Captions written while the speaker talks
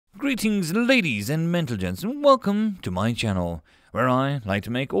Greetings ladies and gents, and welcome to my channel, where I like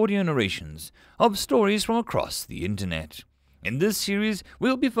to make audio narrations of stories from across the internet. In this series,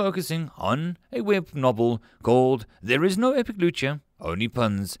 we'll be focusing on a web novel called There Is No Epic Lucha, Only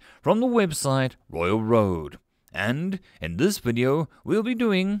Puns, from the website ReUpload. And in this video, we'll be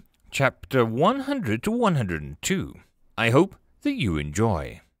doing Chapter 100 to 102. I hope that you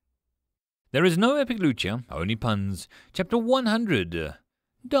enjoy. There is no epic lucha, only puns. Chapter 100.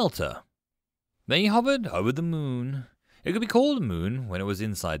 Delta. They hovered over the moon. It could be called a moon when it was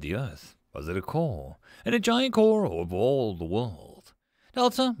inside the Earth. Was it a core? And a giant core of all the world?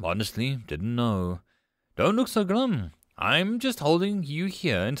 Delta honestly didn't know. Don't look so glum. I'm just holding you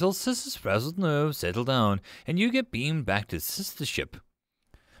here until Sis's frazzled nerves settle down and you get beamed back to sister ship,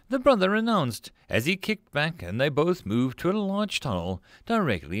 the brother announced as he kicked back and they both moved to a large tunnel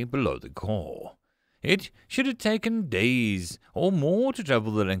directly below the core. It should have taken days or more to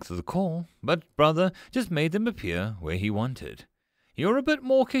travel the length of the core, but brother just made them appear where he wanted. You're a bit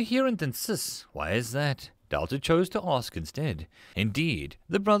more coherent than Sis. Why is that? Delta chose to ask instead. Indeed,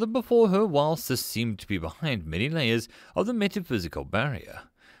 the brother before her, while Sis seemed to be behind many layers of the metaphysical barrier.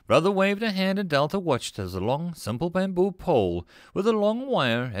 Brother waved a hand and Delta watched as a long, simple bamboo pole with a long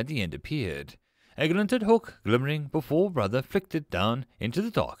wire at the end appeared. A glinted hook glimmering before brother flicked it down into the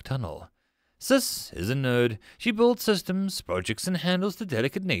dark tunnel. Sis is a nerd. She builds systems, projects, and handles the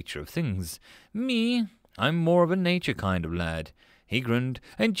delicate nature of things. Me, I'm more of a nature kind of lad. He grinned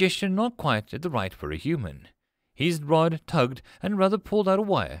and gestured not quite at the right for a human. His rod tugged and brother pulled out a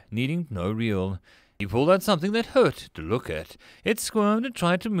wire, needing no reel. He pulled out something that hurt to look at. It squirmed and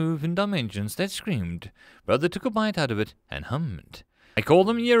tried to move in dimensions that screamed. Brother took a bite out of it and hummed. I call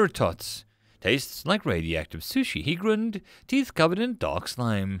them Yerotots. Tastes like radioactive sushi. He grinned, teeth covered in dark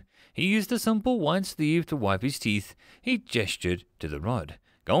slime. He used a simple white sleeve to wipe his teeth. He gestured to the rod.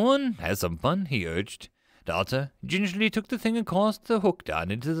 Go on, have some fun, he urged. Delta gingerly took the thing and cast the hook down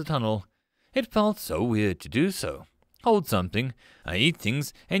into the tunnel. It felt so weird to do so. Hold something. I eat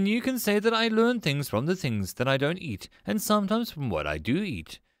things, and you can say that I learn things from the things that I don't eat, and sometimes from what I do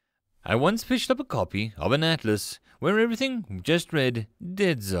eat. I once fished up a copy of an atlas where everything just read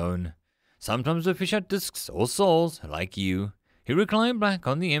Dead Zone. Sometimes I fish out discs or souls, like you. He reclined back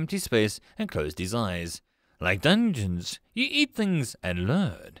on the empty space and closed his eyes. Like dungeons, you eat things and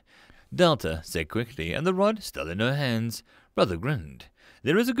learn. Delta said quickly, and the rod still in her hands. Brother grinned.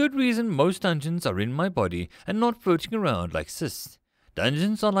 There is a good reason most dungeons are in my body and not floating around like Sis.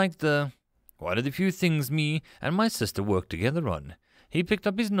 Dungeons are like one of the few things me and my sister work together on. He picked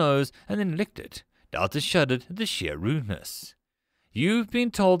up his nose and then licked it. Delta shuddered at the sheer rudeness. You've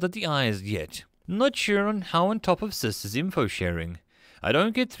been told that the eye is yet. Not sure on how on top of Sis's info sharing. I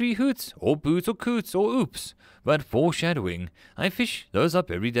don't get 3 hoots, or boots, or coots, or oops, but foreshadowing. I fish those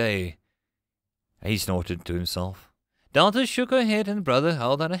up every day. He snorted to himself. Delta shook her head and brother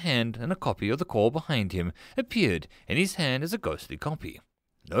held out a hand and a copy of the core behind him appeared in his hand as a ghostly copy.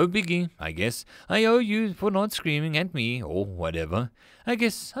 No biggie, I guess. I owe you for not screaming at me or whatever. I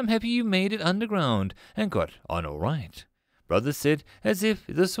guess I'm happy you made it underground and got on all right. Brother said as if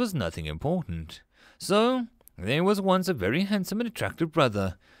this was nothing important. So, there was once a very handsome and attractive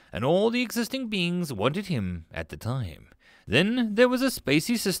brother, and all the existing beings wanted him at the time. Then there was a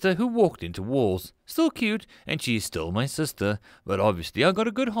spacey sister who walked into walls. Still cute, and she's still my sister, but obviously I got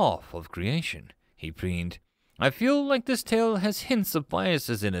a good half of creation, he preened. I feel like this tale has hints of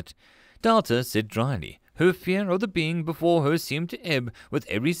biases in it. Delta said dryly. Her fear of the being before her seemed to ebb with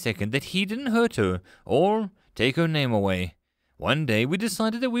every second that he didn't hurt her or take her name away. One day we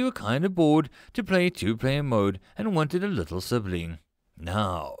decided that we were kind of bored to play 2-player mode and wanted a little sibling.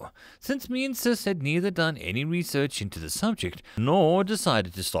 Now, since me and Sis had neither done any research into the subject nor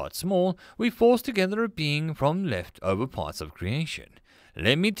decided to start small, we forced together a being from leftover parts of creation.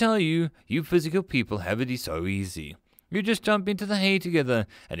 Let me tell you, you physical people have it so easy. You just jump into the hay together,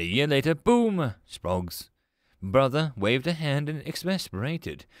 and a year later, boom, sprogs. Brother waved a hand and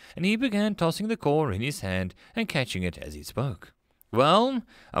exasperated, and he began tossing the core in his hand and catching it as he spoke. Well,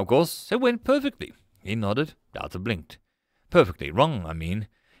 of course, it went perfectly. He nodded. Delta blinked. Perfectly wrong, I mean.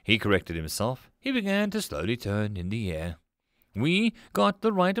 He corrected himself. He began to slowly turn in the air. We got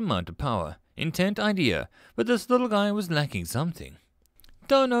the right amount of power, intent, idea, but this little guy was lacking something.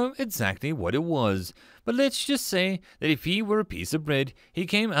 Don't know exactly what it was, but let's just say that if he were a piece of bread, he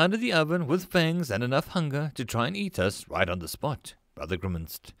came out of the oven with fangs and enough hunger to try and eat us right on the spot, Brother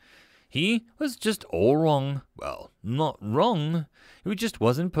grimaced. He was just all wrong. Well, not wrong. He just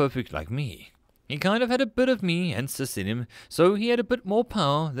wasn't perfect like me. He kind of had a bit of me and Sis in him, so he had a bit more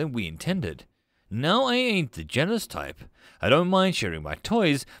power than we intended. Now I ain't the jealous type. I don't mind sharing my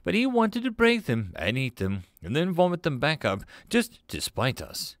toys, but he wanted to break them and eat them, and then vomit them back up, just to spite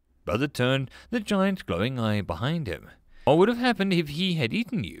us. Brother turned the giant glowing eye behind him. What would have happened if he had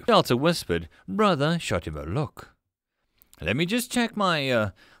eaten you? Delta whispered. Brother shot him a look. Let me just check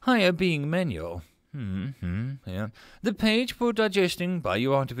my, higher being manual. Yeah. The page for digesting by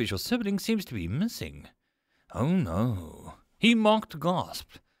your artificial sibling seems to be missing. Oh no. He mocked,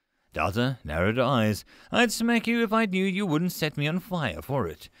 gasped. Delta narrowed her eyes. I'd smack you if I knew you wouldn't set me on fire for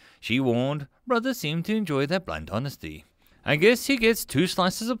it. She warned. Brother seemed to enjoy that blunt honesty. I guess he gets 2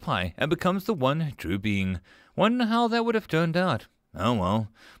 slices of pie and becomes the one true being. Wonder how that would have turned out. Oh well.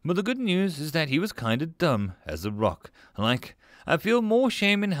 But the good news is that he was kinda dumb as a rock. Like, I feel more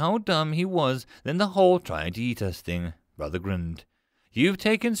shame in how dumb he was than the whole trying to eat us thing. Brother grinned. You've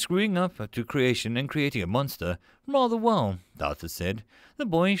taken screwing up to creation and creating a monster rather well, Delta said. The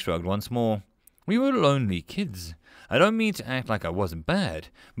boy shrugged once more. We were lonely kids. I don't mean to act like I wasn't bad,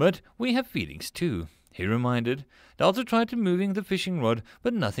 but we have feelings too, he reminded. Delta tried to moving the fishing rod,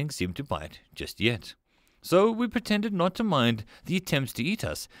 but nothing seemed to bite just yet. So we pretended not to mind the attempts to eat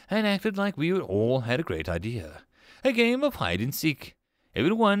us and acted like we all had a great idea. A game of hide and seek. If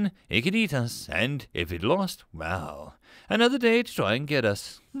it won, it could eat us, and if it lost, well, another day to try and get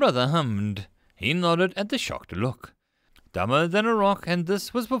us. Brother hummed. He nodded at the shocked look. Dumber than a rock, and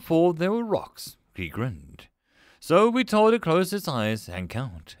this was before there were rocks. He grinned. So we told it to close its eyes and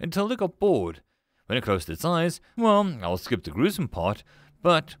count, until it got bored. When it closed its eyes, well, I'll skip the gruesome part,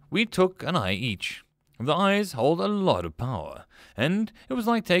 but we took an eye each. The eyes hold a lot of power, and it was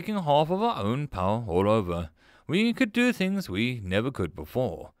like taking half of our own power all over. We could do things we never could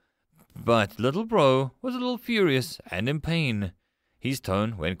before. But little bro was a little furious and in pain. His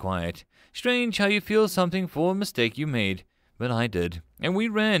tone went quiet. Strange how you feel something for a mistake you made, but I did, and we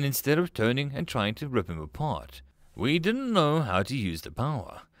ran instead of turning and trying to rip him apart. We didn't know how to use the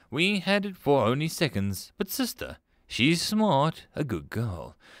power. We had it for only seconds, but sister, she's smart, a good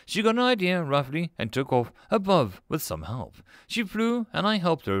girl. She got an idea roughly and took off above with some help. She flew and I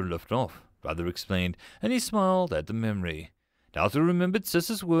helped her lift off, Brother explained, and he smiled at the memory. Delta remembered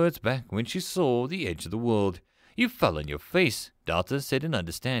Sis's words back when she saw the edge of the world. You fell on your face, Delta said in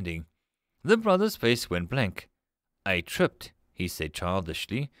understanding. The brother's face went blank. I tripped, he said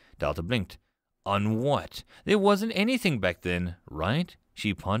childishly. Delta blinked. On what? There wasn't anything back then, right?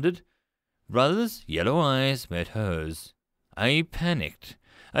 She pondered. Brother's yellow eyes met hers. I panicked.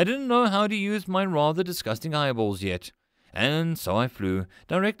 I didn't know how to use my rather disgusting eyeballs yet. And so I flew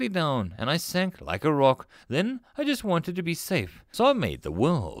directly down, and I sank like a rock. Then I just wanted to be safe. So I made the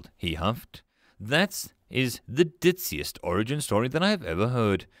world, he huffed. That is the ditziest origin story that I have ever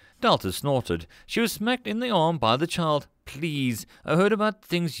heard. Delta snorted. She was smacked in the arm by the child. Please, I heard about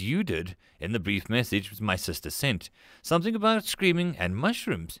things you did in the brief message my sister sent. Something about screaming and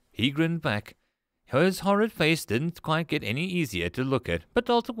mushrooms. He grinned back. His horrid face didn't quite get any easier to look at, but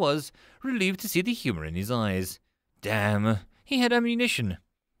Delta was relieved to see the humor in his eyes. Damn, he had ammunition.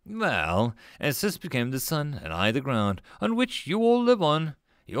 Well, as Sis became the sun and I the ground on which you all live on.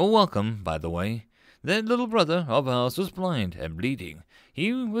 You're welcome, by the way. That little brother of ours was blind and bleeding.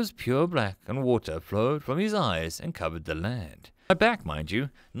 He was pure black, and water flowed from his eyes and covered the land. My back, mind you,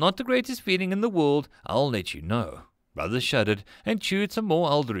 not the greatest feeling in the world, I'll let you know. Brother shuddered and chewed some more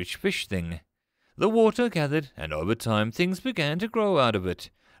eldritch fish thing. The water gathered, and over time things began to grow out of it,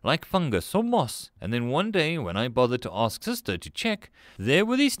 like fungus or moss, and then one day when I bothered to ask sister to check, there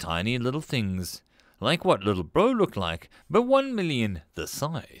were these tiny little things, like what little bro looked like, but 1,000,000 the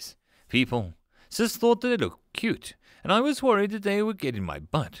size. People. Sis thought that they looked cute, and I was worried that they would get in my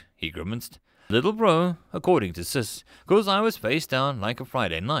butt, he grimaced. Little bro, according to Sis, 'cause I was face down like a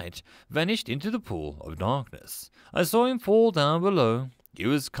Friday night, vanished into the pool of darkness. I saw him fall down below. He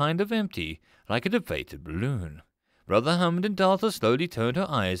was kind of empty, like a deflated balloon. Brother hummed and Delta slowly turned her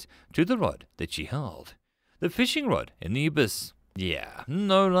eyes to the rod that she held. The fishing rod in the abyss. Yeah,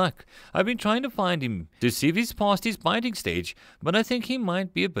 no luck. I've been trying to find him to see if he's past his biting stage, but I think he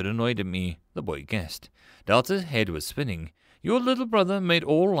might be a bit annoyed at me, the boy guessed. Delta's head was spinning. Your little brother made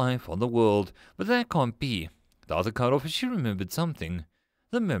all life on the world, but that can't be. Delta cut off as she remembered something.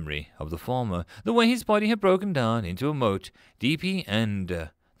 The memory of the farmer, the way his body had broken down into a moat, deepy and,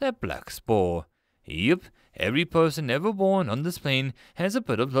 that black spore. Yep, every person ever born on this plane has a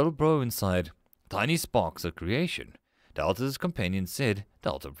bit of little bro inside. Tiny sparks of creation. Delta's companion said.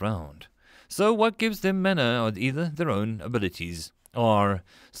 Delta frowned. So what gives them mana or either their own abilities? Are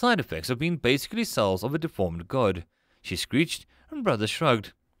side effects of being basically cells of a deformed god. She screeched, and Brother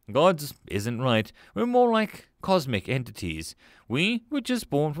shrugged. Gods isn't right. We're more like cosmic entities. We were just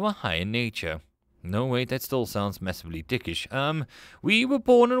born from a higher nature. No, wait, that still sounds massively dickish. We were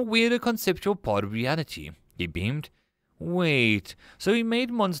born in a weirder conceptual part of reality. He beamed. Wait, so he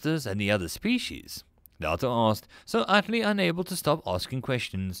made monsters and the other species? Delta asked, so utterly unable to stop asking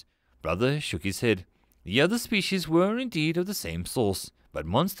questions. Brother shook his head. The other species were indeed of the same source, but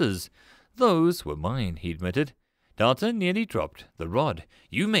monsters, those were mine, he admitted. Delta nearly dropped the rod.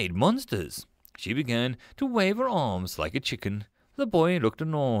 You made monsters. She began to wave her arms like a chicken. The boy looked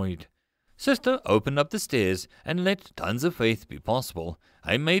annoyed. Sister opened up the stairs and let tons of faith be possible.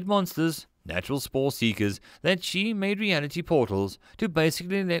 I made monsters, natural spore seekers, that she made reality portals to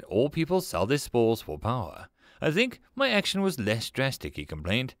basically let all people sell their spores for power. I think my action was less drastic, he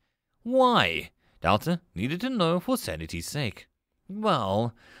complained. Why? Delta needed to know for sanity's sake.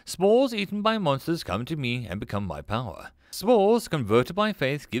 Well, spores eaten by monsters come to me and become my power. Spores converted by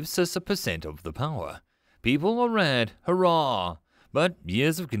faith give Sis a % of the power. People are rad, hurrah! But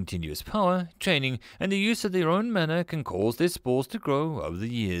years of continuous power, training, and the use of their own mana can cause their spores to grow over the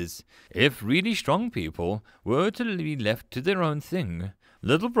years. If really strong people were to be left to their own thing,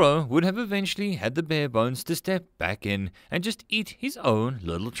 little bro would have eventually had the bare bones to step back in and just eat his own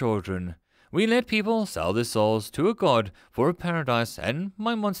little children. We let people sell their souls to a god for a paradise, and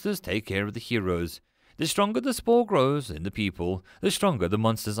my monsters take care of the heroes. The stronger the spore grows in the people, the stronger the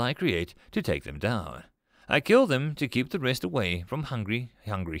monsters I create to take them down. I kill them to keep the rest away from hungry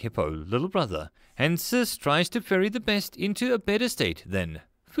hippo, little brother, and Sis tries to ferry the best into a better state than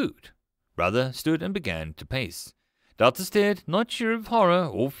food. Brother stood and began to pace. Delta stared, not sure if horror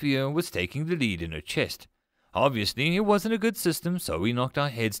or fear was taking the lead in her chest. Obviously, it wasn't a good system, so we knocked our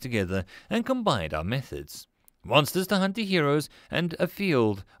heads together and combined our methods. Monsters to hunt the heroes, and a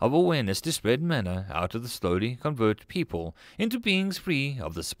field of awareness to spread mana out of the slowly convert people into beings free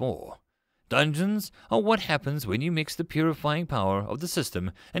of the spore. Dungeons are what happens when you mix the purifying power of the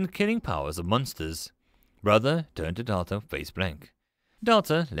system and killing powers of monsters. Brother turned to Delta, face blank.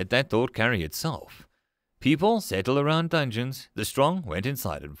 Delta let that thought carry itself. People settle around dungeons. The strong went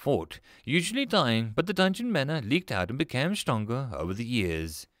inside and fought, usually dying, but the dungeon mana leaked out and became stronger over the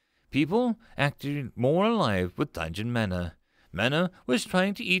years. People acted more alive with dungeon mana. Mana was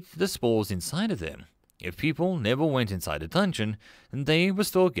trying to eat the spores inside of them. If people never went inside a dungeon, then they were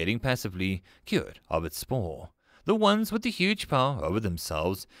still getting passively cured of its spore. The ones with the huge power over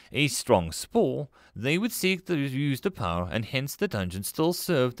themselves, a strong spore, they would seek to use the power, and hence the dungeon still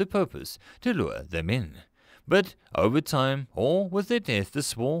served the purpose to lure them in. But over time, or with their death, the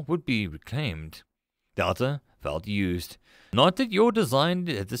spore would be reclaimed. Delta felt used. Not that you're designed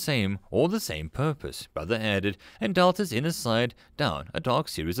at the same purpose, Brother added, and Delta's inner side down a dark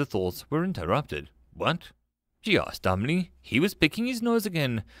series of thoughts were interrupted. What? She asked dumbly. He was picking his nose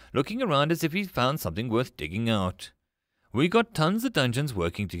again, looking around as if he'd found something worth digging out. We got tons of dungeons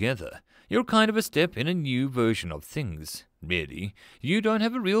working together. You're kind of a step in a new version of things. Really, you don't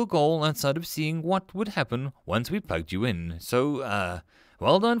have a real goal outside of seeing what would happen once we plugged you in, so,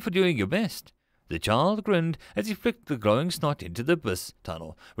 well done for doing your best. The child grinned as he flicked the glowing snot into the abyss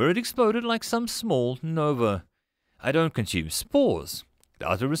tunnel, where it exploded like some small nova. I don't consume spores.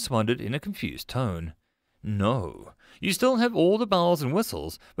 Delta responded in a confused tone. No, you still have all the bells and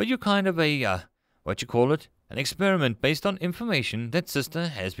whistles, but you're kind of an experiment based on information that Sister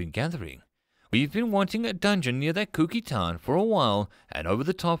has been gathering. We've been wanting a dungeon near that kooky town for a while, and over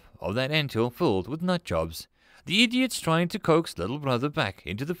the top of that anthill filled with nut jobs. The idiot's trying to coax little brother back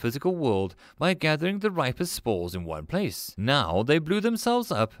into the physical world by gathering the ripest spores in one place. Now they blew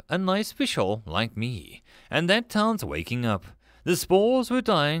themselves up a nice fishhole like me, and that town's waking up. The spores were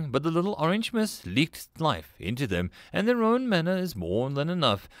dying, but the little orange mist leaked life into them, and their own mana is more than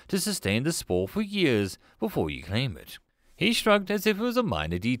enough to sustain the spore for years before you claim it. He shrugged as if it was a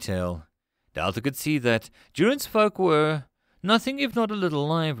minor detail. Delta could see that Durance folk were nothing if not a little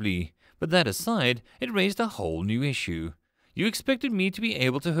lively, but that aside, it raised a whole new issue. You expected me to be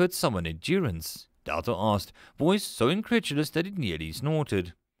able to hurt someone in Durance? Delta asked, voice so incredulous that it nearly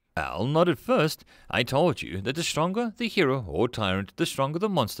snorted. Well, not at first. I told you that the stronger the hero or tyrant, the stronger the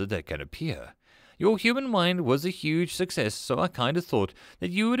monster that can appear. Your human mind was a huge success, so I kind of thought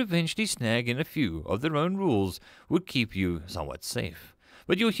that you would eventually snag in a few of their own rules would keep you somewhat safe.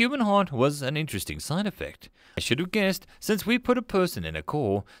 But your human heart was an interesting side effect. I should have guessed, since we put a person in a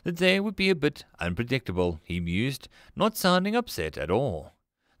core, that they would be a bit unpredictable, he mused, not sounding upset at all.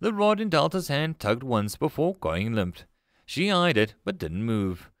 The rod in Delta's hand tugged once before going limp. She eyed it, but didn't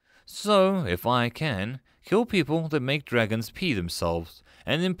move. So, if I can, kill people that make dragons pee themselves,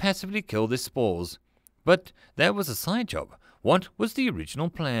 and then passively kill their spores. But that was a side job. What was the original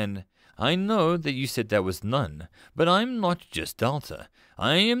plan? I know that you said that was none, but I'm not just Delta.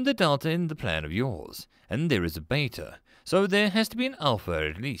 I am the Delta in the plan of yours, and there is a Beta, so there has to be an Alpha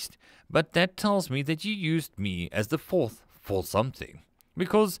at least, but that tells me that you used me as the fourth for something.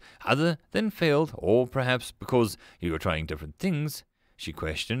 Because other than failed, or perhaps because you were trying different things, she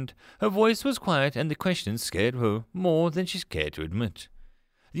questioned. Her voice was quiet, and the question scared her more than she cared to admit.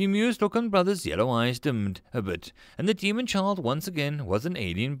 The amused look on Brother's yellow eyes dimmed a bit, and the demon child once again was an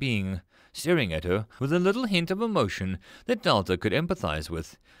alien being, staring at her with a little hint of emotion that Delta could empathize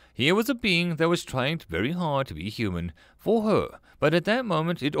with. Here was a being that was trying very hard to be human for her, but at that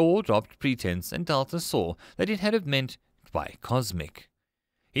moment it all dropped pretense, and Delta saw that it had meant by cosmic.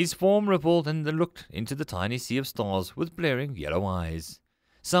 His form rippled and looked into the tiny sea of stars with blaring yellow eyes.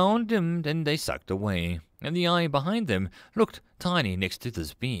 Sound dimmed and they sucked away, and the eye behind them looked tiny next to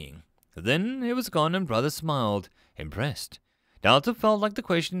this being. Then it was gone, and Brother smiled, impressed. Delta felt like the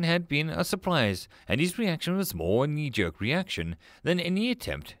question had been a surprise, and his reaction was more a knee-jerk reaction than any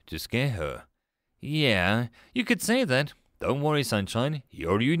attempt to scare her. Yeah, you could say that. Don't worry, Sunshine,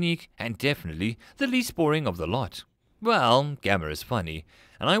 you're unique and definitely the least boring of the lot. Well, Gamma is funny,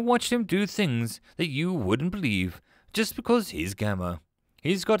 and I watched him do things that you wouldn't believe, just because he's Gamma.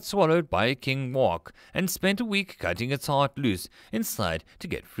 He's got swallowed by a king walk, and spent a week cutting its heart loose inside to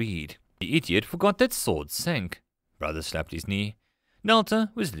get freed. The idiot forgot that swords sank. Brother slapped his knee.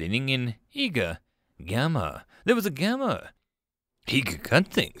 Delta was leaning in, eager. Gamma. There was a Gamma. He could cut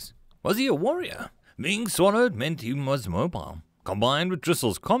things. Was he a warrior? Being swallowed meant he was mobile, combined with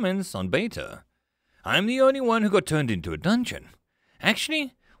Dristle's comments on Beta. I'm the only one who got turned into a dungeon.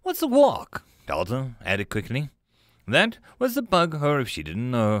 Actually, what's the walk? Delta added quickly. That was to bug her if she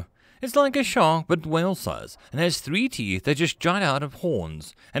didn't know. It's like a shark but whale size, and has 3 teeth that just jut out of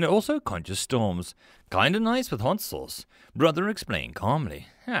horns, and it also conjures storms. Kinda nice with hot sauce, Brother explained calmly.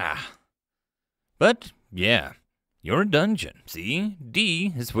 But, yeah, you're a dungeon, see?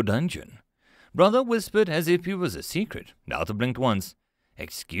 D is for dungeon. Brother whispered as if it was a secret. Delta blinked once.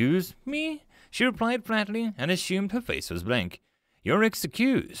 Excuse me? She replied flatly and assumed her face was blank. You're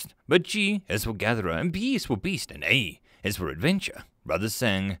excused, but G is for gatherer, and B is for beast, and A is for adventure. Brother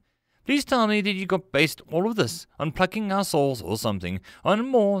sang. Please tell me that you got based all of this on plucking our souls or something, on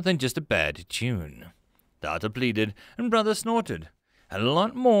more than just a bad tune. Delta pleaded, and Brother snorted. A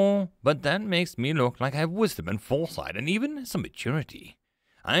lot more, but that makes me look like I have wisdom and foresight and even some maturity.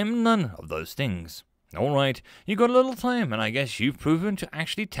 I'm none of those things. All right, you got a little time, and I guess you've proven to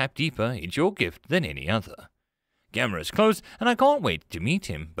actually tap deeper into your gift than any other. Gamma is close, and I can't wait to meet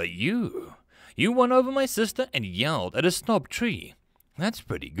him, but you won over my sister and yelled at a snob tree. That's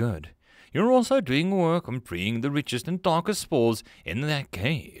pretty good. You're also doing work on freeing the richest and darkest spores in that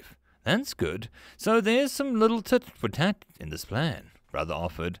cave. That's good. So there's some little tit for tat in this plan, Brother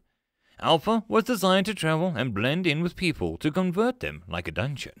offered. Alpha was designed to travel and blend in with people to convert them like a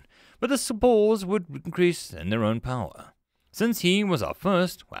dungeon, but the spores would increase in their own power. Since he was our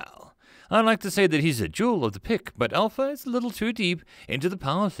first, well, I'd like to say that he's a jewel of the pick, but Alpha is a little too deep into the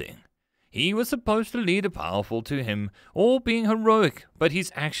power thing. He was supposed to lead a powerful to him, all being heroic, but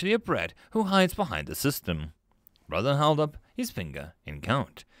he's actually a brat who hides behind the system. Brother held up his finger in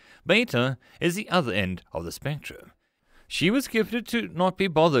count. Beta is the other end of the spectrum. She was gifted to not be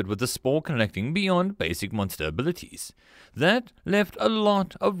bothered with the spore collecting beyond basic monster abilities. That left a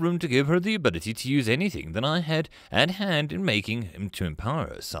lot of room to give her the ability to use anything that I had at hand in making him to empower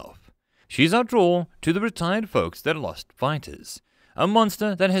herself. She's our draw to the retired folks that lost fighters. A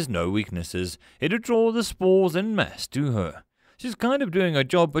monster that has no weaknesses. It'd draw the spores en masse to her. She's kind of doing her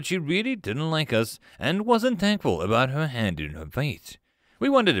job, but she really didn't like us and wasn't thankful about her hand in her fate. We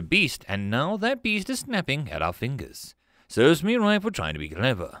wanted a beast, and now that beast is snapping at our fingers. Serves me right for trying to be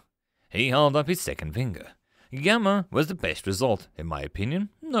clever. He held up his second finger. Gamma was the best result, in my opinion.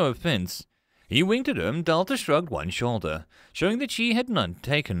 No offense. He winked at her, and Delta shrugged one shoulder, showing that she had none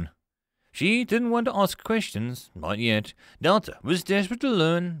taken. She didn't want to ask questions, not yet. Delta was desperate to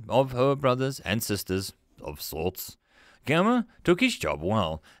learn of her brothers and sisters, of sorts. Gamma took his job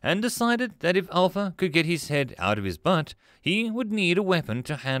well, and decided that if Alpha could get his head out of his butt, he would need a weapon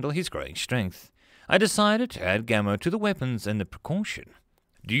to handle his growing strength. I decided to add Gamma to the weapons and the precaution.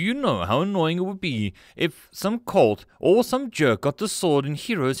 Do you know how annoying it would be if some cult or some jerk got the sword and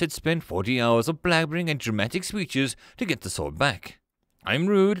heroes had spent 40 hours of blabbering and dramatic speeches to get the sword back? I'm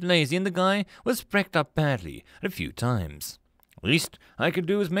rude, lazy, and the guy was wrecked up badly a few times. Least I could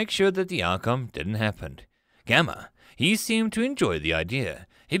do was make sure that the outcome didn't happen. Gamma, he seemed to enjoy the idea.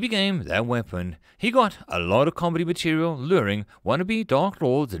 He became that weapon. He got a lot of comedy material luring wannabe Dark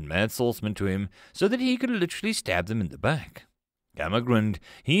Lords and Mad Swordsmen to him so that he could literally stab them in the back. Gamma grinned.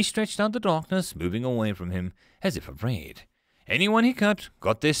 He stretched out the darkness, moving away from him, as if afraid. Anyone he cut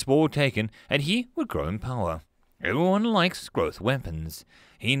got their spore taken, and he would grow in power. Everyone likes growth weapons.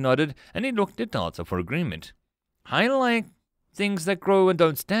 He nodded, and he looked at Delta for agreement. I like things that grow and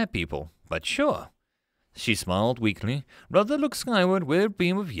don't stab people, but sure. She smiled weakly. Brother looked skyward, where a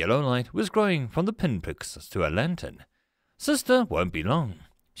beam of yellow light was growing from the pinpricks to her lantern. Sister won't be long.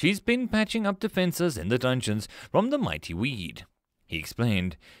 She's been patching up defenses in the dungeons from the mighty weed, he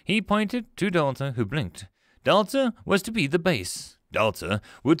explained. He pointed to Delta, who blinked. Delta was to be the base. Delta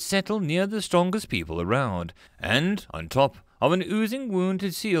would settle near the strongest people around, and on top of an oozing wound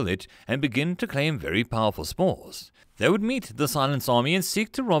to seal it and begin to claim very powerful spores. They would meet the Silence Army and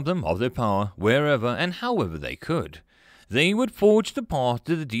seek to rob them of their power wherever and however they could. They would forge the path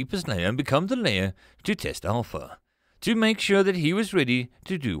to the deepest layer and become the layer to test Alpha, to make sure that he was ready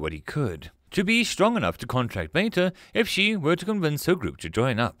to do what he could, to be strong enough to contract Beta if she were to convince her group to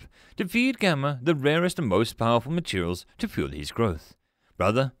join up, to feed Gamma the rarest and most powerful materials to fuel his growth.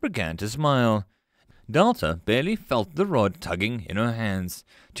 Brother began to smile. Delta barely felt the rod tugging in her hands,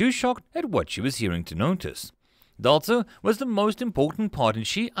 too shocked at what she was hearing to notice. Delta was the most important part, and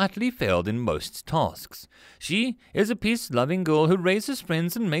she utterly failed in most tasks. She is a peace-loving girl who raises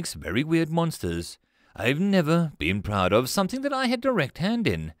friends and makes very weird monsters. I've never been proud of something that I had direct hand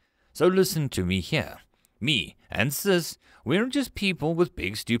in. So listen to me here. Me and Sis, we're just people with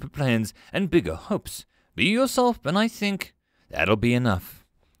big stupid plans and bigger hopes. Be yourself, and I think that'll be enough.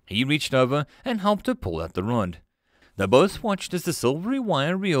 He reached over and helped her pull out the rod. They both watched as the silvery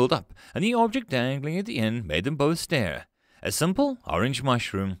wire reeled up, and the object dangling at the end made them both stare. A simple orange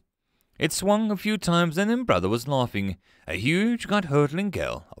mushroom. It swung a few times, and then Brother was laughing, a huge, gut-hurtling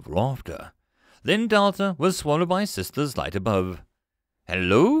gale of laughter. Then Delta was swallowed by Sister's light above.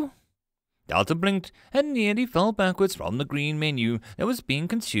 Hello? Delta blinked and nearly fell backwards from the green menu that was being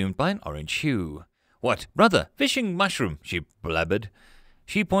consumed by an orange hue. What, Brother, fishing mushroom, she blabbered.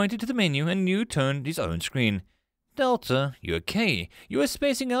 She pointed to the menu, and New turned his own screen. Delta, you okay? You were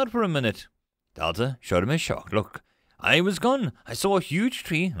spacing out for a minute. Delta showed him a shocked look. I was gone. I saw a huge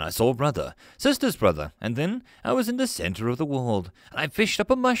tree, and I saw Brother, Sister's brother, and then I was in the center of the world, and I fished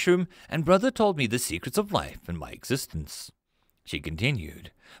up a mushroom, and Brother told me the secrets of life and my existence. She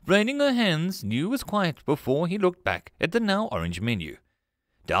continued. Braining her hands, New was quiet before he looked back at the now orange menu.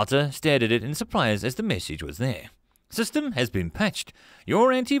 Delta stared at it in surprise as the message was there. System has been patched. Your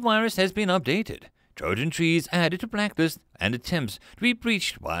antivirus has been updated. Trojan trees added to blacklist, and attempts to be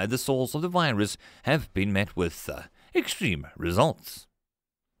breached by the source of the virus have been met with extreme results.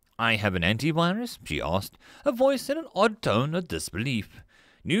 I have an antivirus? She asked, a voice in an odd tone of disbelief.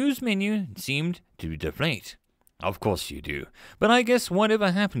 News menu seemed to deflate. Of course you do, but I guess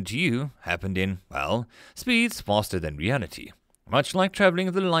whatever happened to you happened in, well, speeds faster than reality, much like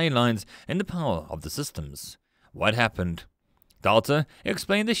traveling the ley lines and the power of the systems. What happened? Delta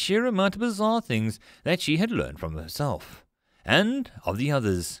explained the sheer amount of bizarre things that she had learned from herself, and of the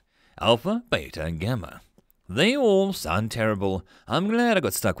others, Alpha, Beta, and Gamma. They all sound terrible. I'm glad I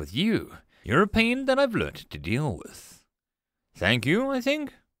got stuck with you. You're a pain that I've learned to deal with. Thank you, I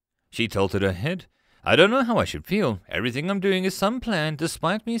think. She tilted her head. I don't know how I should feel. Everything I'm doing is some plan,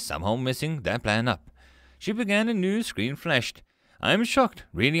 despite me somehow messing that plan up. She began, a new screen flashed. I'm shocked,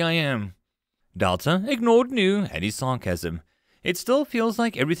 really I am. Delta ignored New and his sarcasm. It still feels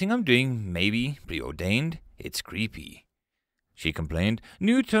like everything I'm doing may be preordained. It's creepy. She complained.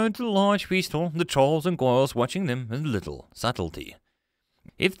 New turned to the large feast hall, the trolls and goyles watching them with little subtlety.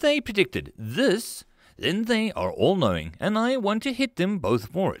 If they predicted this, then they are all-knowing, and I want to hit them both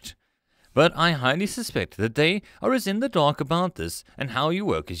for it. But I highly suspect that they are as in the dark about this and how you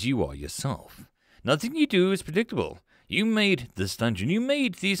work as you are yourself. Nothing you do is predictable. You made this dungeon, you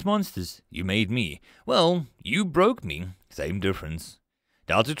made these monsters, you made me. Well, you broke me, same difference.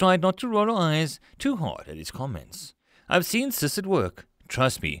 Delta tried not to roll her eyes too hard at his comments. I've seen Sis at work.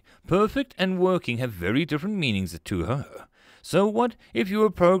 Trust me, perfect and working have very different meanings to her. So what if you were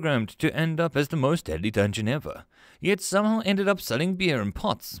programmed to end up as the most deadly dungeon ever, yet somehow ended up selling beer in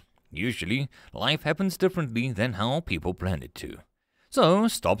pots? Usually, life happens differently than how people plan it to. So,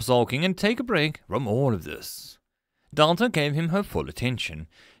 stop sulking and take a break from all of this. Delta gave him her full attention.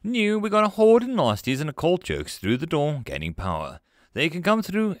 Knew we got a horde of nasties and occult jerks through the door, gaining power. They can come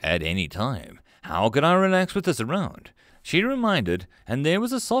through at any time. How could I relax with this around? She reminded, and there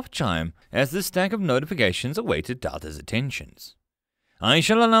was a soft chime as the stack of notifications awaited Delta's attentions. I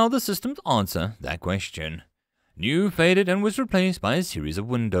shall allow the system to answer that question. New faded and was replaced by a series of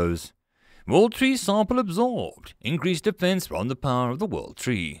windows. World Tree sample absorbed. Increased defense from the power of the World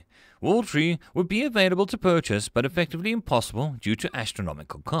Tree. Wool tree would be available to purchase but effectively impossible due to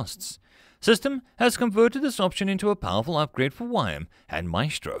astronomical costs. System has converted this option into a powerful upgrade for Wyam and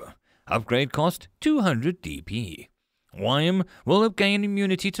Maestro. Upgrade cost 200 DP. Wyam will gain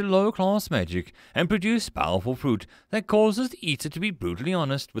immunity to low-class magic and produce powerful fruit that causes the eater to be brutally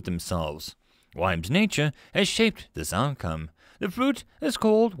honest with themselves. Wyam's nature has shaped this outcome. The fruit is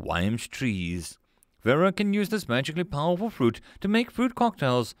called Wyam's trees. Vera can use this magically powerful fruit to make fruit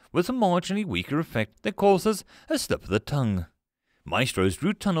cocktails with a marginally weaker effect that causes a slip of the tongue. Maestro's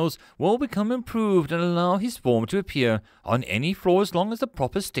root tunnels will become improved and allow his form to appear on any floor as long as the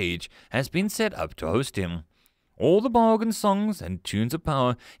proper stage has been set up to host him. All the bargain songs and tunes of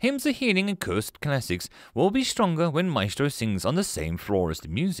power, hymns of healing and cursed classics will be stronger when Maestro sings on the same floor as the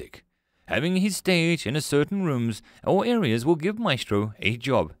music. Having his stage in a certain rooms or areas will give Maestro a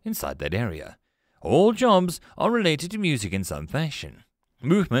job inside that area. All jobs are related to music in some fashion.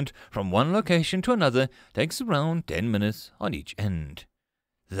 Movement from one location to another takes around 10 minutes on each end.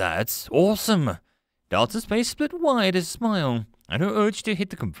 That's awesome! Delta's face split wide as a smile, and her urge to hit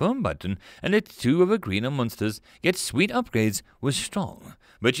the confirm button and let two of her greener monsters get sweet upgrades was strong,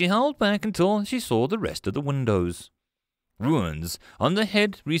 but she held back until she saw the rest of the windows. Ruins on the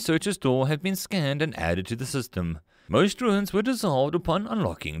head researcher's door have been scanned and added to the system. Most ruins were dissolved upon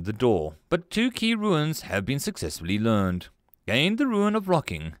unlocking the door, but 2 key ruins have been successfully learned. Gain the rune of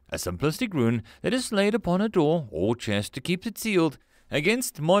locking, a simplistic rune that is laid upon a door or chest to keep it sealed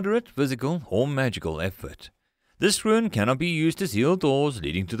against moderate physical or magical effort. This rune cannot be used to seal doors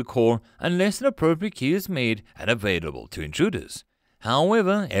leading to the core unless an appropriate key is made and available to intruders.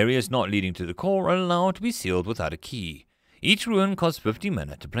 However, areas not leading to the core are allowed to be sealed without a key. Each rune costs 50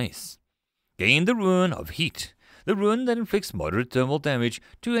 mana to place. Gain the rune of heat, the rune that inflicts moderate thermal damage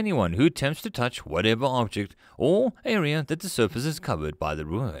to anyone who attempts to touch whatever object or area that the surface is covered by the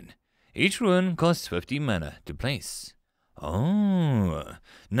rune. Each rune costs 50 mana to place. Oh,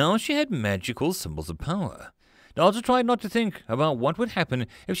 now she had magical symbols of power. Delta tried not to think about what would happen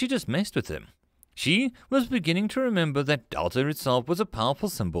if she just messed with them. She was beginning to remember that Delta itself was a powerful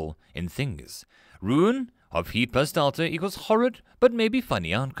symbol in things. Rune of heat plus Delta equals horrid but maybe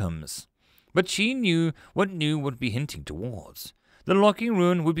funny outcomes. But she knew what new would be hinting towards. The locking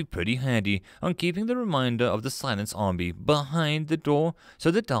rune would be pretty handy on keeping the reminder of the Silence Army behind the door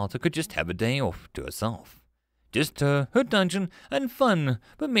so that Delta could just have a day off to herself. Just her dungeon and fun,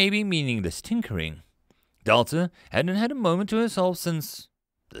 but maybe meaningless tinkering. Delta hadn't had a moment to herself since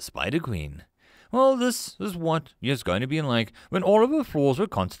the Spider Queen. Well, this is what it was going to be like when all of her floors were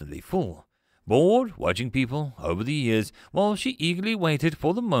constantly full. Bored watching people over the years while she eagerly waited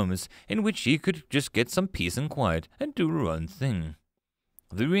for the moments in which she could just get some peace and quiet and do her own thing.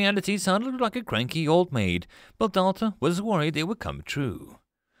 The reality sounded like a cranky old maid, but Delta was worried it would come true.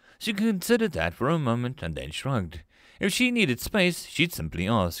 She considered that for a moment and then shrugged. If she needed space, she'd simply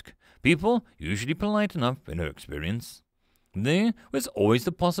ask. People usually polite enough in her experience. There was always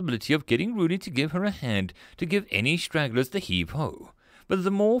the possibility of getting Rudy to give her a hand to give any stragglers the heave-ho. But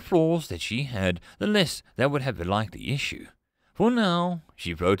the more flaws that she had, the less that would have a likely issue. For now,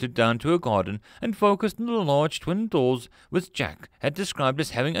 she floated down to her garden and focused on the large twin doors which Jack had described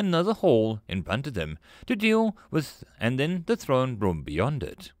as having another hall in front of them to deal with and then the throne room beyond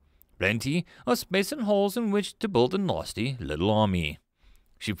it. Plenty of space and halls in which to build a nasty little army.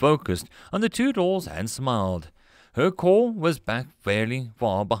 She focused on the 2 doors and smiled. Her core was back fairly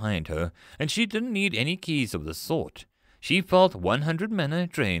far behind her, and she didn't need any keys of the sort. She felt 100 mana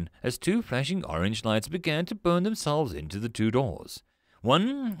drain as 2 flashing orange lights began to burn themselves into the 2 doors,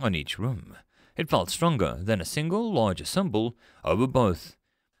 one on each room. It felt stronger than a single larger symbol over both.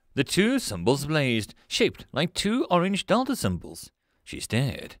 The 2 symbols blazed, shaped like 2 orange delta symbols. She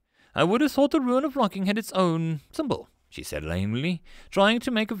stared. I would have thought the rune of locking had its own symbol, she said lamely, trying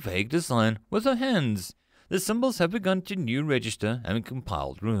to make a vague design with her hands. The symbols have begun to new register and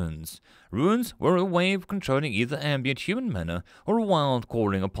compiled runes. Runes were a way of controlling either ambient human mana or a wild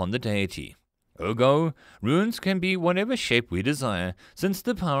calling upon the deity. Ergo, runes can be whatever shape we desire, since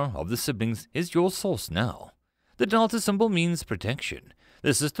the power of the siblings is your source now. The delta symbol means protection.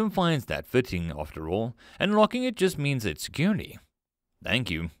 The system finds that fitting, after all, and locking it just means it securely. Thank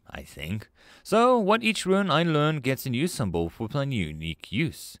you, I think. So, what each rune I learn gets a new symbol for my unique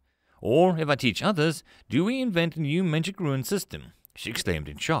use. Or, if I teach others, do we invent a new magic rune system? She exclaimed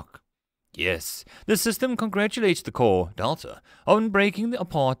in shock. Yes, the system congratulates the core, Delta, on breaking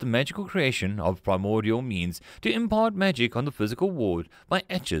apart the magical creation of primordial means to impart magic on the physical world by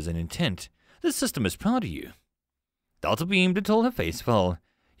etches and intent. The system is proud of you. Delta beamed until her face fell.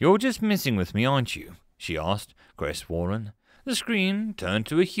 You're just messing with me, aren't you? She asked, crestfallen. The screen turned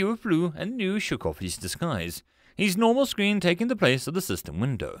to a hue of blue and New shook off his disguise, his normal screen taking the place of the system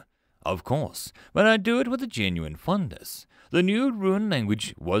window. Of course, but I'd do it with a genuine fondness. The new rune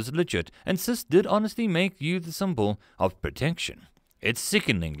language was legit, and Sis did honestly make you the symbol of protection. It's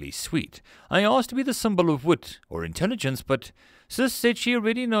sickeningly sweet. I asked to be the symbol of wit or intelligence, but Sis said she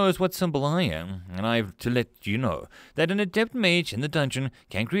already knows what symbol I am, and I've to let you know that an adept mage in the dungeon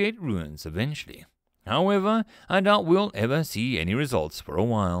can create runes eventually. However, I doubt we'll ever see any results for a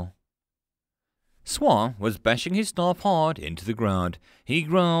while. Swa was bashing his staff hard into the ground. He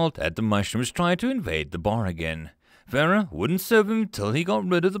growled at the mushrooms trying to invade the bar again. Farah wouldn't serve him till he got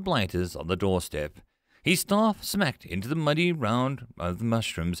rid of the blighters on the doorstep. His staff smacked into the muddy round of the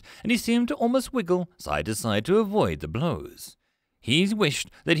mushrooms, and he seemed to almost wiggle side to side to avoid the blows. He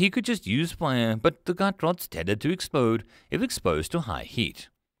wished that he could just use fire, but the gut rods tended to explode if exposed to high heat.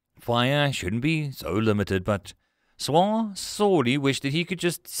 Fire shouldn't be so limited, but Swa sorely wished that he could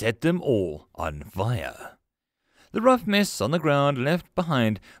just set them all on fire. The rough mess on the ground left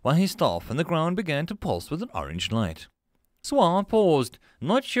behind while his staff on the ground began to pulse with an orange light. Swa paused,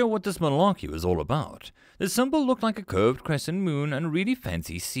 not sure what this malarkey was all about. The symbol looked like a curved crescent moon and a really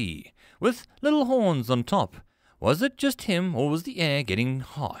fancy sea, with little horns on top. Was it just him, or was the air getting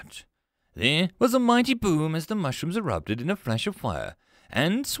hot? There was a mighty boom as the mushrooms erupted in a flash of fire,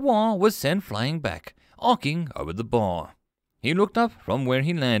 and Swa was sent flying back, arcing over the bar. He looked up from where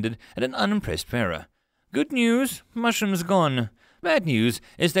he landed at an unimpressed Farah. Good news, mushrooms gone. Bad news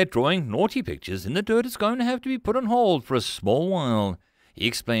is that drawing naughty pictures in the dirt is going to have to be put on hold for a small while, he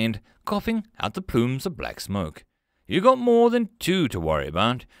explained, coughing out the plumes of black smoke. You got more than 2 to worry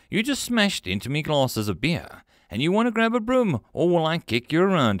about. You just smashed into me glasses of beer, and you want to grab a broom, or will I kick you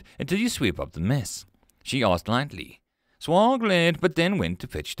around until you sweep up the mess? She asked lightly. Swa glared, but then went to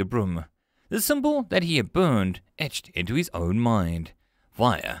fetch the broom. The symbol that he had burned etched into his own mind.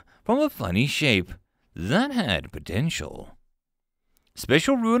 Fire from a funny shape. That had potential.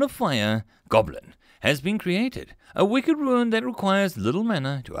 Special Rune of Fire, Goblin, has been created, a wicked rune that requires little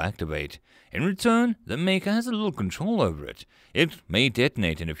mana to activate. In return, the maker has a little control over it. It may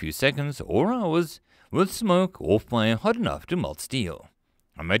detonate in a few seconds or hours, with smoke or fire hot enough to melt steel.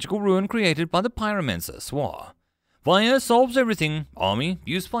 A magical rune created by the pyromancer Swa. Fire solves everything. Army,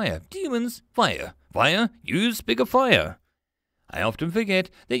 use fire. Demons, fire. Fire, use bigger fire. I often forget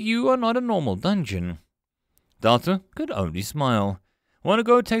that you are not a normal dungeon. Delta could only smile. Want to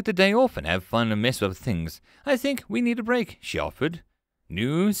go take the day off and have fun and mess with things? I think we need a break, she offered.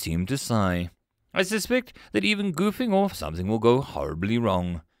 New seemed to sigh. I suspect that even goofing off something will go horribly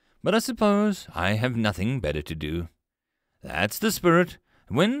wrong, but I suppose I have nothing better to do. That's the spirit.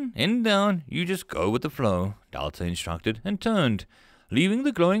 When in doubt, you just go with the flow, Delta instructed, and turned, leaving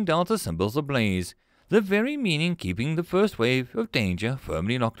the glowing Delta symbols ablaze, the very meaning keeping the first wave of danger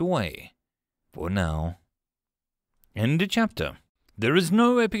firmly locked away. For now. End of chapter. There is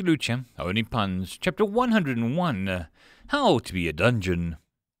no epic lucha, only puns. Chapter 101, How to be a Dungeon.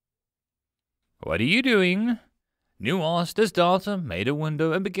 What are you doing? New asked as Delta made a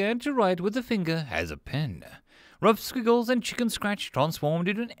window and began to write with a finger as a pen. Rough squiggles and chicken scratch transformed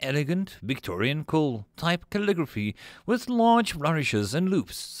into an elegant, Victorian cool type calligraphy with large flourishes and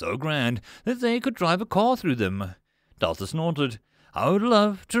loops so grand that they could drive a car through them. Delta snorted. I would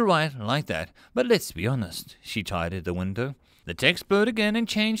love to write like that, but let's be honest. She tidied the window. The text blurred again and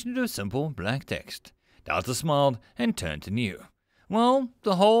changed into a simple black text. Delta smiled and turned to New. Well,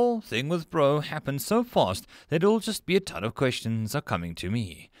 the whole thing with Bro happened so fast that it'll just be a ton of questions are coming to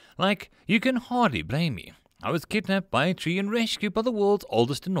me. Like, you can hardly blame me. I was kidnapped by a tree and rescued by the world's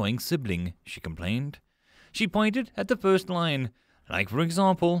oldest annoying sibling, she complained. She pointed at the first line. Like, for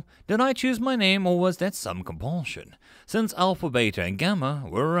example, did I choose my name or was that some compulsion? Since Alpha, Beta, and Gamma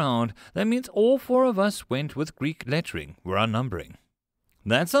were around, that means all 4 of us went with Greek lettering, were our numbering.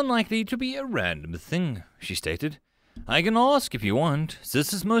 That's unlikely to be a random thing, she stated. I can ask if you want.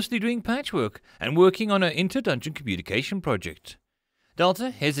 Sis is mostly doing patchwork and working on an inter-dungeon communication project.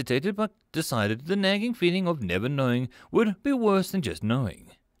 Delta hesitated but decided the nagging feeling of never knowing would be worse than just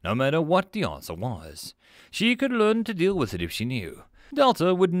knowing, no matter what the answer was. She could learn to deal with it if she knew.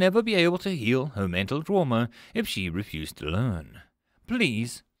 Delta would never be able to heal her mental trauma if she refused to learn.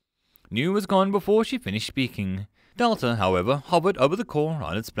 Please. New was gone before she finished speaking. Delta, however, hovered over the core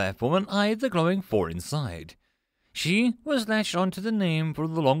on its platform and eyed the glowing 4 inside. She was latched onto the name for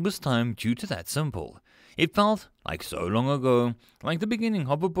the longest time due to that symbol. It felt like so long ago, like the beginning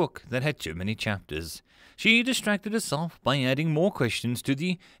of a book that had too many chapters. She distracted herself by adding more questions to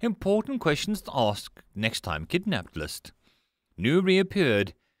the important questions to ask next time kidnapped list. New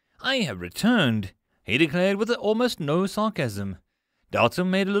reappeared. I have returned. he declared with almost no sarcasm. Delta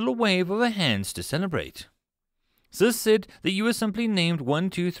made a little wave of her hands to celebrate. Sis said that you were simply named 1,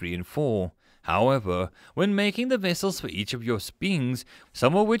 2, 3, and 4. However, when making the vessels for each of your beings,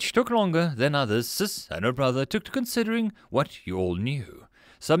 some of which took longer than others, Sis and her brother took to considering what you all knew,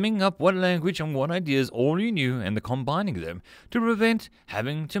 summing up what language and what ideas all you knew and the combining them to prevent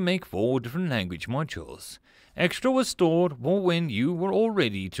having to make 4 different language modules. Extra was stored for when you were all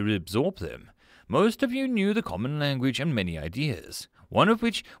ready to absorb them. Most of you knew the common language and many ideas, one of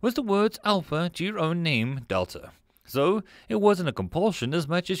which was the words alpha to your own name, Delta. So it wasn't a compulsion as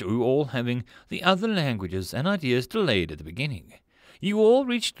much as you all having the other languages and ideas delayed at the beginning. You all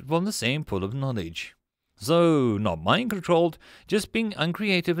reached from the same pool of knowledge. So, not mind-controlled, just being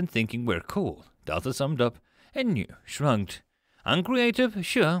uncreative and thinking we're cool, Delta summed up, and you shrugged. Uncreative?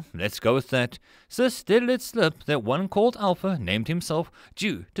 Sure, let's go with that. Sis did let slip that one called Alpha named himself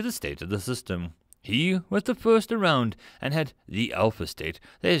due to the state of the system. He was the first around and had the Alpha state,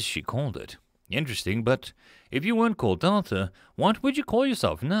 as she called it. Interesting, but if you weren't called Delta, what would you call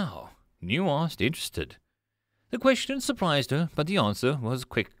yourself now? New asked, interested. The question surprised her, but the answer was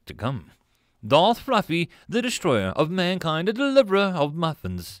quick to come. Darth Fluffy, the destroyer of mankind, the deliverer of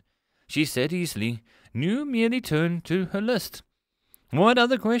muffins, she said easily. New merely turned to her list. What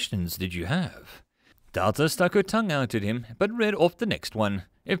other questions did you have? Delta stuck her tongue out at him, but read off the next one.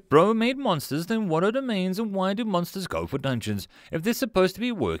 If Bro made monsters, then what are domains and why do monsters go for dungeons if they're supposed to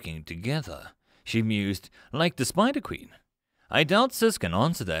be working together? She mused, like the Spider Queen. I doubt Sis can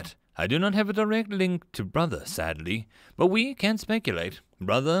answer that. I do not have a direct link to Brother, sadly, but we can speculate.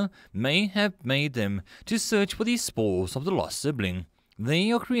 Brother may have made them to search for these spores of the lost sibling.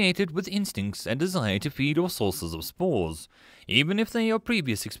 They are created with instincts and desire to feed off sources of spores, even if they are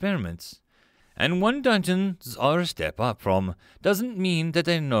previous experiments. And one dungeons are a step up from doesn't mean that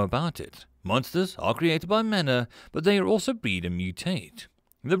they know about it. Monsters are created by mana, but they are also breed and mutate.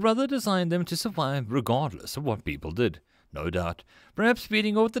 The brother designed them to survive regardless of what people did. No doubt. Perhaps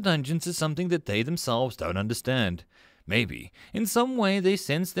feeding off the dungeons is something that they themselves don't understand. Maybe, in some way they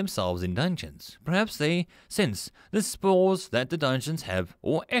sense themselves in dungeons. Perhaps they sense the spores that the dungeons have,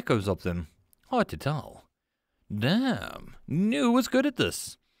 or echoes of them. Hard to tell. Damn, New was good at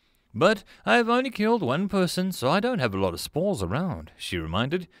this. But I have only killed one person, so I don't have a lot of spores around, she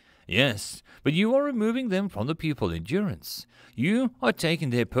reminded. Yes, but you are removing them from the people endurance. You are taking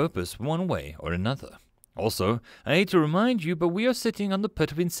their purpose one way or another. Also, I hate to remind you, but we are sitting on the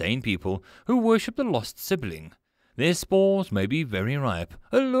pit of insane people who worship the lost sibling. Their spores may be very ripe,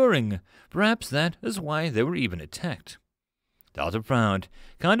 alluring. Perhaps that is why they were even attacked. Delta frowned.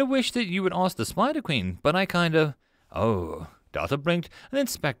 Kinda wish that you would ask the Spider Queen, but I kinda... Oh... Delta blinked and then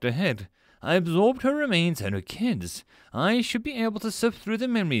smacked her head. I absorbed her remains and her kids. I should be able to sift through the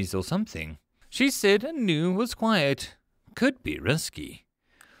memories or something. She said and knew was quiet. Could be risky.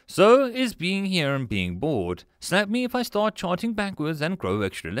 So is being here and being bored. Slap me if I start charting backwards and grow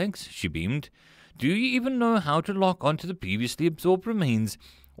extra legs, she beamed. Do you even know how to lock onto the previously absorbed remains,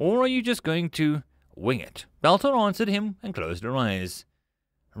 or are you just going to wing it? Delta answered him and closed her eyes.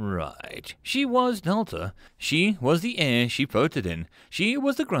 Right. She was Delta. She was the air she floated in. She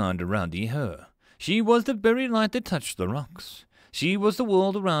was the ground around her. She was the very light that touched the rocks. She was the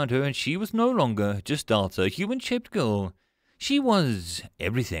world around her, and she was no longer just Delta, human-shaped girl. She was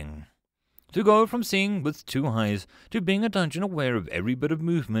everything. To go from seeing with 2 eyes to being a dungeon aware of every bit of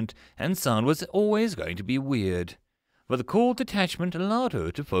movement and sound was always going to be weird. But the cool detachment allowed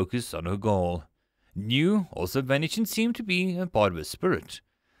her to focus on her goal. New also vanished and seemed to be a part of her spirit.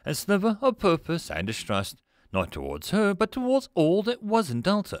 A sliver of purpose and distrust, not towards her, but towards all that wasn't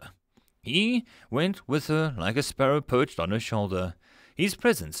Delta. He went with her like a sparrow perched on her shoulder. His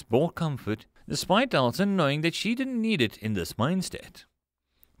presence brought comfort, despite Delta knowing that she didn't need it in this mindset.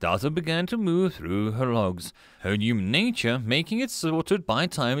 Delta began to move through her logs, her human nature making it sorted by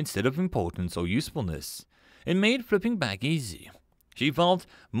time instead of importance or usefulness. It made flipping back easy. She felt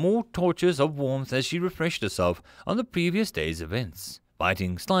more torches of warmth as she refreshed herself on the previous day's events.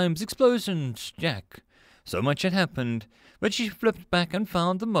 Biting, slimes, explosions, Jack. So much had happened, but she flipped back and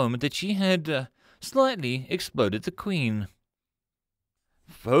found the moment that she had slightly exploded the Queen.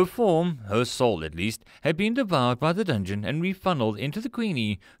 Her form, her soul at least, had been devoured by the dungeon and refunneled into the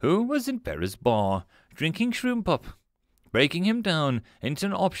Queenie, who was in Paris bar, drinking shroom pop. Breaking him down into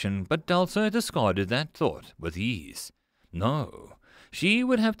an option, but Delta discarded that thought with ease. No, she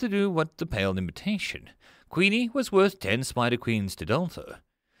would have to do what the pale imitation. Queenie was worth 10 Spider Queens to Delta.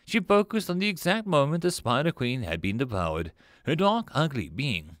 She focused on the exact moment the Spider Queen had been devoured, her dark, ugly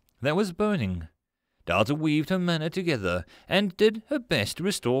being that was burning. Delta weaved her mana together and did her best to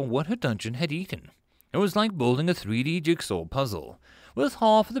restore what her dungeon had eaten. It was like building a 3D jigsaw puzzle, with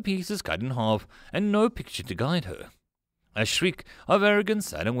half of the pieces cut in half and no picture to guide her. A shriek of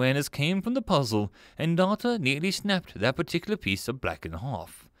arrogance and awareness came from the puzzle, and Data nearly snapped that particular piece of black in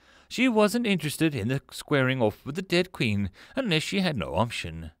half. She wasn't interested in the squaring off with the dead queen unless she had no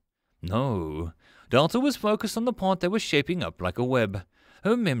option. No, Data was focused on the part that was shaping up like a web,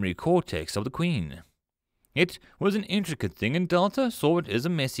 her memory cortex of the queen. It was an intricate thing, and Data saw it as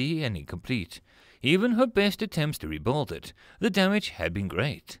messy and incomplete. Even her best attempts to rebuild it, the damage had been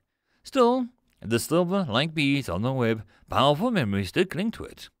great. Still, the silver-like beads on the web, powerful memories did cling to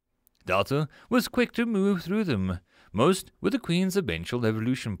it. Data was quick to move through them, most with the queen's eventual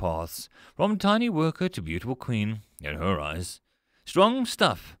evolution paths, from tiny worker to beautiful queen, in her eyes. Strong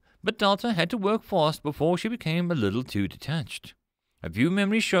stuff, but Data had to work fast before she became a little too detached. A few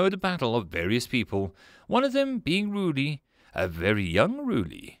memories showed the battle of various people, one of them being Rudy, a very young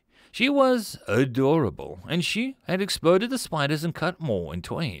Rudy. She was adorable, and she had exploded the spiders and cut more in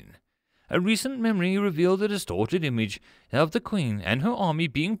twain. A recent memory revealed a distorted image of the queen and her army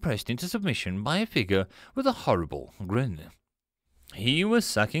being pressed into submission by a figure with a horrible grin. He was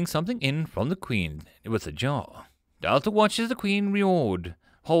sucking something in from the queen with a jar. Data watched as the queen roared,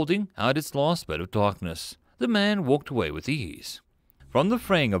 holding out its last bit of darkness. The man walked away with ease. From the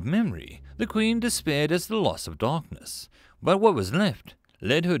fraying of memory, the queen despaired as the loss of darkness, but what was left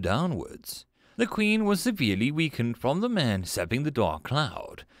led her downwards. The queen was severely weakened from the man sapping the dark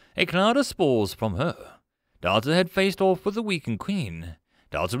cloud, a cloud of spores from her. Data had faced off with the weakened queen.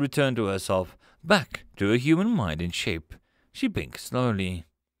 Data returned to herself, back to her human mind and shape. She blinked slowly.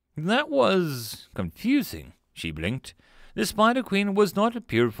 That was confusing, she blinked. The spider queen was not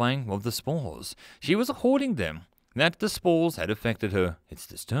purifying of the spores. She was hoarding them. That the spores had affected her, it's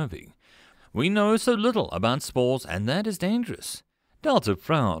disturbing. We know so little about spores, and that is dangerous. Delta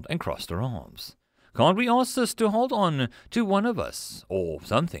frowned and crossed her arms. Can't we ask Sis to hold on to one of us, or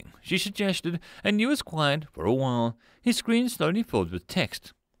something, she suggested, and he was quiet for a while. His screen slowly filled with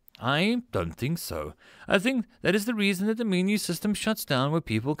text. I don't think so. I think that is the reason that the menu system shuts down when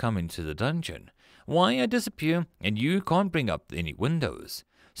people come into the dungeon. Why I disappear, and you can't bring up any windows.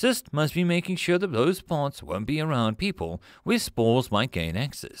 Sis must be making sure that those parts won't be around people where spores might gain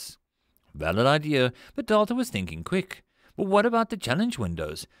access. Valid idea, but Delta was thinking quick. But what about the challenge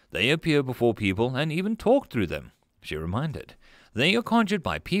windows? They appear before people and even talk through them, she reminded. They are conjured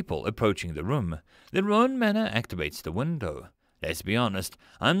by people approaching the room. Their own manner activates the window. Let's be honest,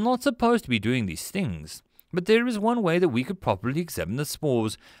 I'm not supposed to be doing these things. But there is one way that we could properly examine the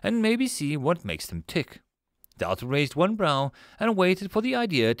spores and maybe see what makes them tick. Delta raised one brow and waited for the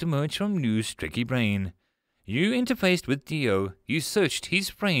idea to emerge from New's tricky brain. You interfaced with Dio, you searched his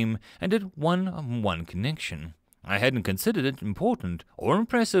frame and did one-on-one connection. I hadn't considered it important or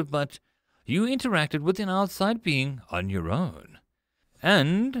impressive, but you interacted with an outside being on your own.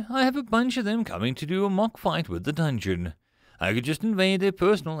 And I have a bunch of them coming to do a mock fight with the dungeon. I could just invade their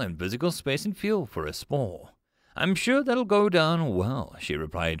personal and physical space and feel for a spore. I'm sure that'll go down well, she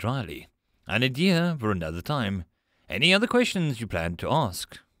replied dryly. An idea for another time. Any other questions you planned to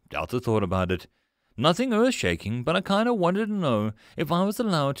ask? Delta thought about it. Nothing earth-shaking, but I kinda wanted to know if I was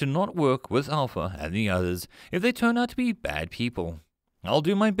allowed to not work with Alpha and the others if they turn out to be bad people. I'll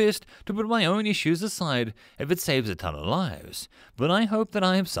do my best to put my own issues aside if it saves a ton of lives, but I hope that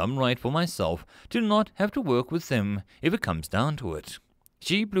I have some right for myself to not have to work with them if it comes down to it.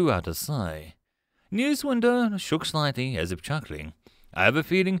 She blew out a sigh. News window shook slightly as if chuckling. I have a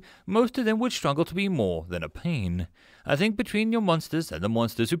feeling most of them would struggle to be more than a pain. I think between your monsters and the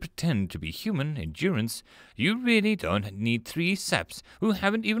monsters who pretend to be human endurance, you really don't need 3 saps who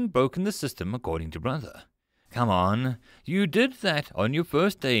haven't even broken the system according to Brother. Come on, you did that on your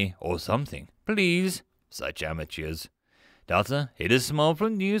first day or something. Please, such amateurs. Delta hid a smile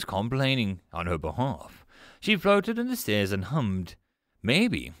from News complaining on her behalf. She floated in the stairs and hummed.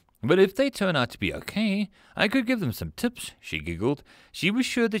 Maybe. But if they turn out to be okay, I could give them some tips, she giggled. She was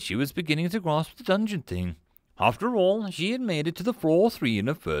sure that she was beginning to grasp the dungeon thing. After all, she had made it to the floor 3 in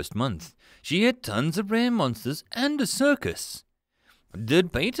her first month. She had tons of rare monsters and a circus.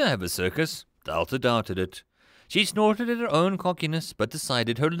 Did Beta have a circus? Delta doubted it. She snorted at her own cockiness, but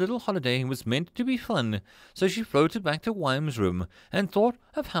decided her little holiday was meant to be fun, so she floated back to Wyme's room and thought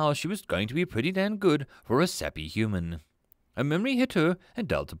of how she was going to be pretty damn good for a sappy human. A memory hit her, and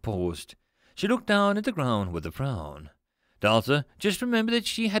Delta paused. She looked down at the ground with a frown. Delta just remembered that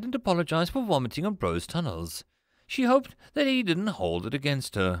she hadn't apologized for vomiting on Bro's tunnels. She hoped that he didn't hold it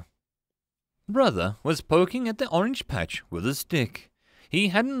against her. Brother was poking at the orange patch with a stick. He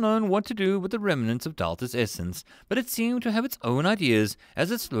hadn't known what to do with the remnants of Dalta's essence, but it seemed to have its own ideas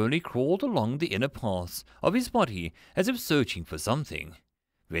as it slowly crawled along the inner paths of his body as if searching for something.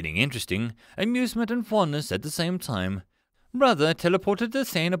 Feeling interesting, amusement and fondness at the same time, Brother teleported the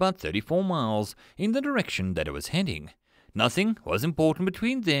Stain about 34 miles in the direction that it was heading. Nothing was important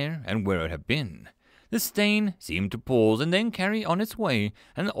between there and where it had been. The Stain seemed to pause and then carry on its way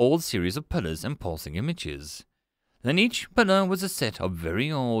an old series of pillars and pulsing images. Then each pillar was a set of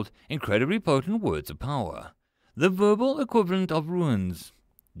very old, incredibly potent words of power, the verbal equivalent of runes.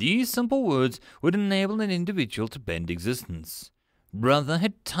 These simple words would enable an individual to bend existence. Brother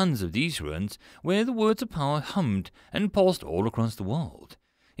had tons of these runes where the words of power hummed and pulsed all across the world.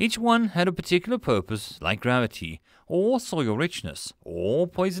 Each one had a particular purpose, like gravity, or soil richness, or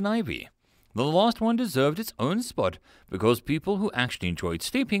poison ivy. The last one deserved its own spot because people who actually enjoyed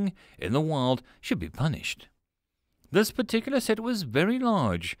sleeping in the wild should be punished. This particular set was very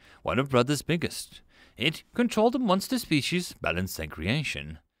large, one of Brother's biggest. It controlled the monster species, balance and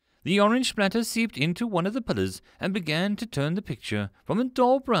creation. The orange splatter seeped into one of the pillars and began to turn the picture from a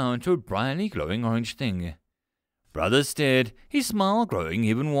dull brown to a brightly glowing orange thing. Brother stared, his smile growing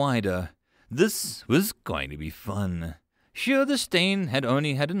even wider. This was going to be fun. Sure, the Stain had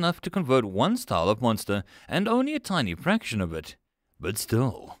only had enough to convert one style of monster and only a tiny fraction of it. But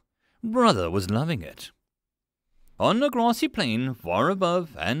still, Brother was loving it. On a grassy plain, far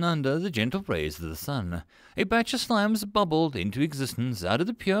above and under the gentle rays of the sun, a batch of slimes bubbled into existence out of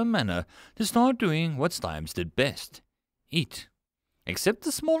the pure manna to start doing what slimes did best: eat. Except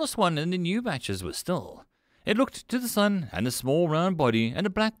the smallest one in the new batches was still. It looked to the sun, and the small round body and the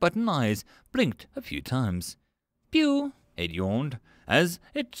black button eyes blinked a few times. Pew! It yawned, as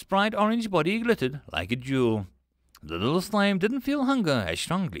its bright orange body glittered like a jewel. The little slime didn't feel hunger as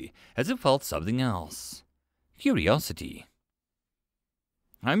strongly as it felt something else. Curiosity.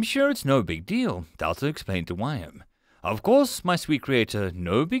 I'm sure it's no big deal, Dalta explained to Wyam. Of course, my sweet creator,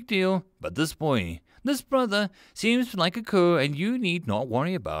 no big deal, but this boy, this brother, seems like a cur and you need not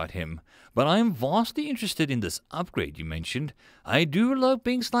worry about him. But I am vastly interested in this upgrade you mentioned. I do love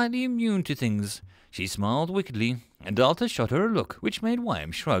being slightly immune to things. She smiled wickedly, and Dalta shot her a look which made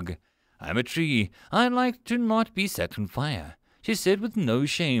Wyam shrug. I'm a tree. I like to not be set on fire, she said with no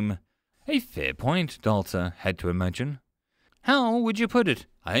shame. A fair point, Dalta had to imagine. How would you put it?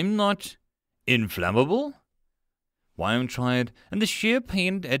 I'm not inflammable? Wyam tried, and the sheer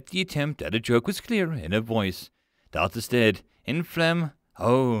pain at the attempt at a joke was clear in her voice. Dalta stared.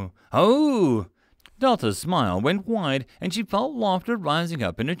 Oh. Dalta's smile went wide, and she felt laughter rising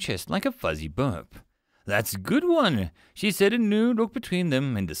up in her chest like a fuzzy burp. That's a good one, she said, a new look between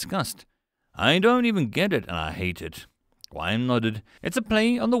them in disgust. I don't even get it, and I hate it. Wyam nodded. It's a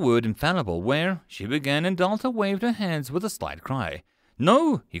play on the word infallible, where, she began, and Dalta waved her hands with a slight cry.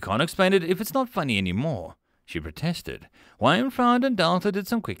 No, you can't explain it if it's not funny anymore, she protested. Wyam frowned, and Dalta did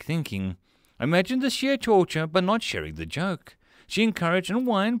some quick thinking. Imagine the sheer torture, but not sharing the joke. She encouraged, and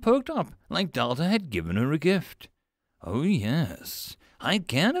Wyam perked up, like Dalta had given her a gift. Oh yes, I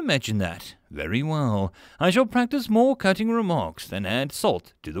can imagine that. Very well. I shall practice more cutting remarks, and add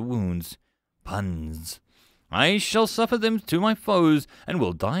salt to the wounds. Puns. I shall suffer them to my foes, and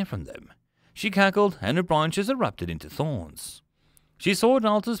will die from them. She cackled, and her branches erupted into thorns. She saw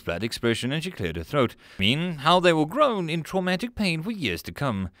Dalta's flat expression, and she cleared her throat. Mean how they will groan in traumatic pain for years to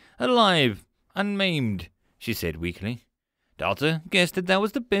come. Alive, unmaimed, she said weakly. Dalta guessed that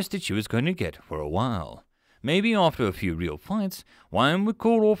was the best that she was going to get for a while. Maybe after a few real fights, Wyam would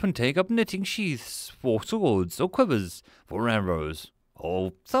call off and take up knitting sheaths for swords, or quivers for arrows,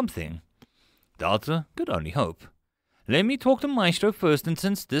 or something. Dalta could only hope. Let me talk to Maestro first, and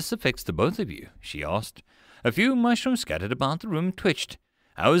since this affects the both of you, she asked. A few mushrooms scattered about the room twitched.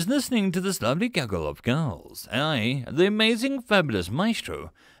 I was listening to this lovely gaggle of girls. I, the amazing, fabulous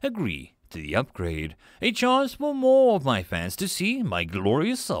Maestro, agree to the upgrade. A chance for more of my fans to see my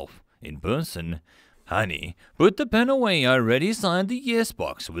glorious self in person. Honey, put the pen away. I already signed the yes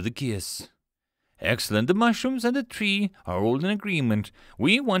box with a kiss. Excellent. The mushrooms and the tree are all in agreement.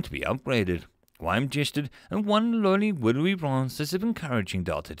 We want to be upgraded. Wyam gestured, and one lowly willowy branch as if encouraging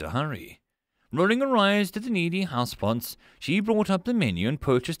Dalta to hurry. Rolling her eyes to the needy houseplants, she brought up the menu and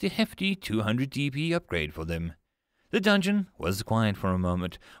purchased a hefty 200 DP upgrade for them. The dungeon was quiet for a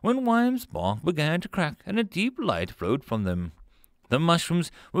moment, when Wyam's bark began to crack and a deep light flowed from them. The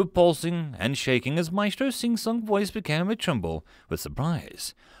mushrooms were pulsing and shaking as Maestro's sing-song voice became a tremble with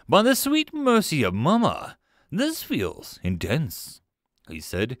surprise. By the sweet mercy of Mama, this feels intense, he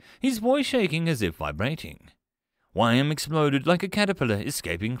said, his voice shaking as if vibrating. Wyam exploded like a caterpillar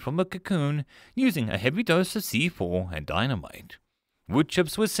escaping from a cocoon, using a heavy dose of C4 and dynamite. Wood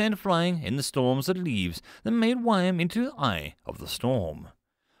chips were sent flying in the storms of leaves that made Wyam into the eye of the storm.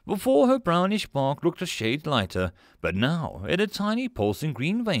 Before, her brownish bark looked a shade lighter, but now it had tiny pulsing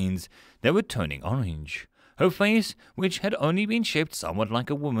green veins that were turning orange. Her face, which had only been shaped somewhat like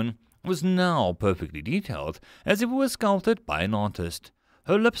a woman, was now perfectly detailed, as if it was sculpted by an artist.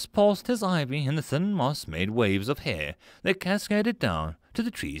 Her lips pulsed as ivy, and the thin moss made waves of hair that cascaded down to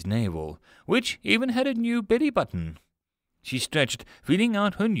the tree's navel, which even had a new belly button. She stretched, feeling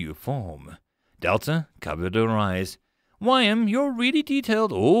out her new form. Delta covered her eyes. "Wyam, you're really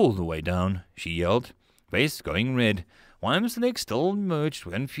detailed all the way down," she yelled, face going red. Wyam's legs still merged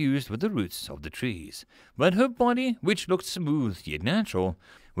and fused with the roots of the trees, but her body, which looked smooth yet natural,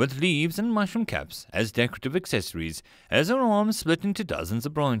 with leaves and mushroom caps as decorative accessories, as her arms split into dozens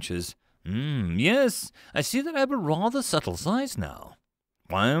of branches. Yes, I see that I have a rather subtle size now,"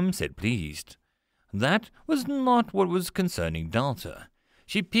 Wyam said, pleased. That was not what was concerning Delta.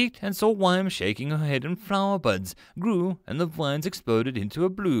 She peeked and saw Wyam shaking her head, and flower buds grew and the vines exploded into a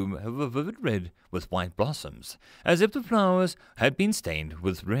bloom of a vivid red with white blossoms, as if the flowers had been stained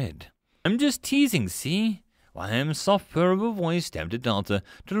with red. "I'm just teasing, see?" Wyam's soft purr of a voice tempted Delta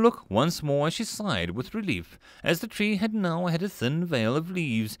to look once more as she sighed with relief, as the tree had now had a thin veil of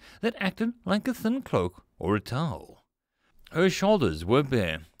leaves that acted like a thin cloak or a towel. Her shoulders were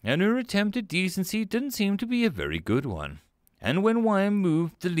bare, and her attempt at decency didn't seem to be a very good one. And when Wyam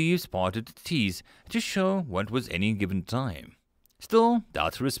moved, the leaves parted to tease to show what was any given time. Still,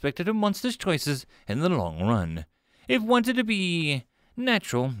 Delta respected her monster's choices in the long run. If wanted to be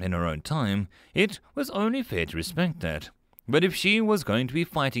natural in her own time, it was only fair to respect that. But if she was going to be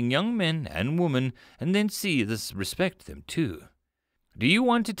fighting young men and women, and then see this respect them too. "Do you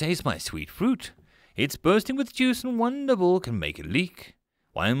want to taste my sweet fruit? It's bursting with juice, and one nibble can make it leak,"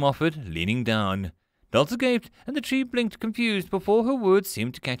 Wyam offered, leaning down. Delta gaped, and the tree blinked confused before her words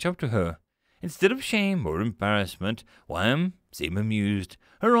seemed to catch up to her. Instead of shame or embarrassment, Wyam seemed amused,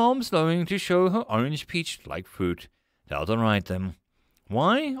 her arms lowering to show her orange peach-like fruit. Delta eyed them.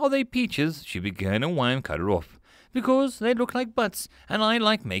 "Why are they peaches?" she began, and Wyam cut her off. "Because they look like butts, and I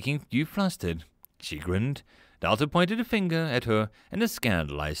like making you flustered." She grinned. Delta pointed a finger at her in a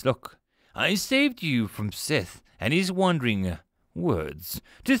scandalized look. "I saved you from Seth and his wandering words.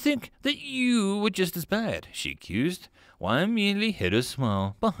 To think that you were just as bad," she accused. Wyam merely hid her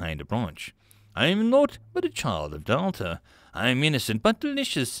smile behind a branch. "I am naught but a child of Delta. I am innocent but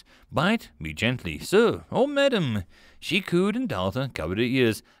delicious. Bite me gently, sir, or madam." She cooed, and Delta covered her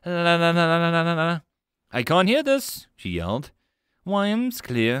ears. "La la la la la la la." "I can't hear this," she yelled. Wyam's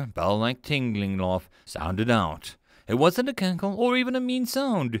clear, bell-like tingling laugh sounded out. It wasn't a cackle or even a mean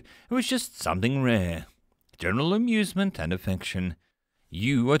sound. It was just something rare. General amusement and affection.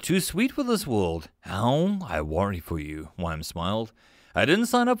 "You are too sweet for this world. How I worry for you," Wyam smiled. "I didn't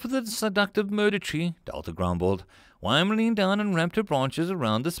sign up for the seductive murder tree," Delta grumbled. Wyam leaned down and wrapped her branches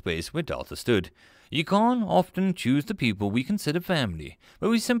around the space where Delta stood. "You can't often choose the people we consider family, but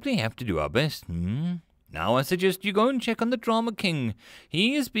we simply have to do our best, Now I suggest you go and check on the Drama King.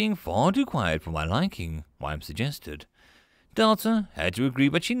 He is being far too quiet for my liking," Wyam suggested. Delta had to agree,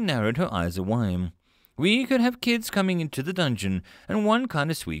 but she narrowed her eyes at Wyam. "We could have kids coming into the dungeon, and one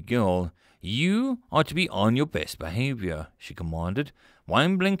kind of sweet girl. You are to be on your best behavior," she commanded.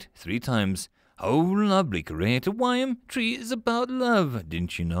 Wyam blinked 3 times. "Oh, lovely creator, Wyam, tree is about love,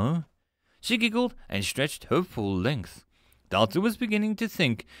 didn't you know?" She giggled and stretched her full length. Delta was beginning to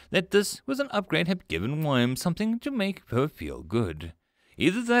think that this was an upgrade had given Wyam something to make her feel good.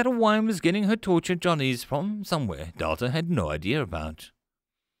 Either that or Wyam was getting her torture jollies from somewhere Delta had no idea about.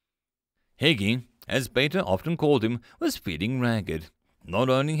 Higgy, as Beta often called him, was feeling ragged. Not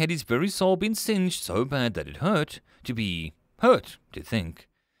only had his very soul been singed so bad that it hurt to think,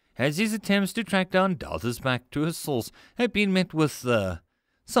 as his attempts to track down Delta's back to her source had been met with,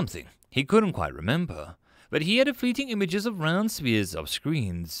 something he couldn't quite remember, but he had a fleeting images of round spheres of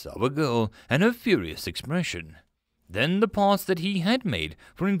screens, of a girl and her furious expression. Then the parts that he had made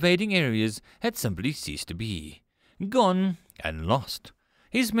for invading areas had simply ceased to be, gone and lost.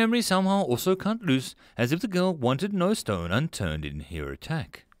 His memory somehow also cut loose, as if the girl wanted no stone unturned in her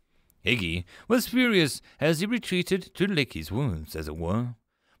attack. Iggy was furious as he retreated to lick his wounds, as it were.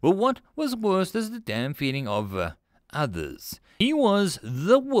 But what was worse was the damn feeling of others. He was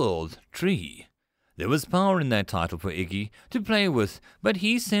the World Tree. There was power in that title for Iggy to play with, but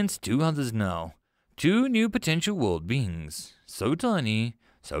he sensed 2 others now. 2 new potential world beings, so tiny,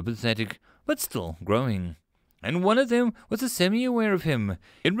 so pathetic, but still growing. And one of them was semi-aware of him.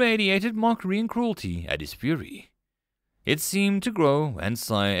 It radiated mockery and cruelty at his fury. It seemed to grow and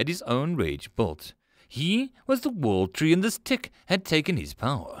sigh at his own rage built. He was the world tree and this tick had taken his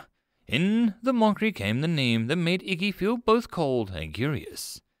power. In the mockery came the name that made Iggy feel both cold and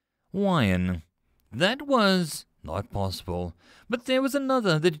curious. Wyan. That was not possible, but there was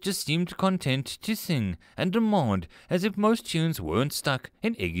another that just seemed content to sing and demand as if most tunes weren't stuck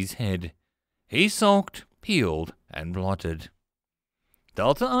in Iggy's head. He sulked, peeled, and blotted.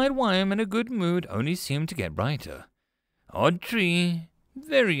 Delta-eyed Wyan in a good mood only seemed to get brighter. Odd tree,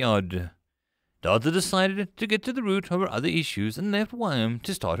 very odd. Delta decided to get to the root of her other issues and left Wyan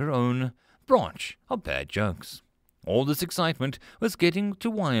to start her own branch of bad jokes. All this excitement was getting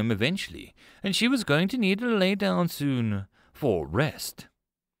to Wyan eventually, and she was going to need to lay down soon for rest.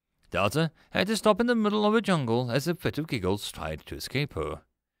 Delta had to stop in the middle of a jungle as a fit of giggles tried to escape her.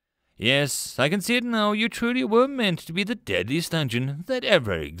 Yes, I can see it now, you truly were meant to be the deadliest dungeon that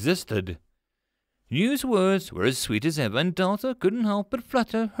ever existed. New's words were as sweet as ever, and Delta couldn't help but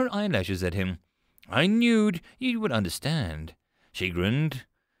flutter her eyelashes at him. I knew you would understand. She grinned.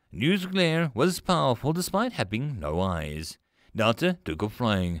 New's glare was powerful despite having no eyes. Delta took off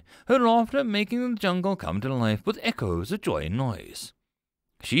flying, her laughter making the jungle come to life with echoes of joy and noise.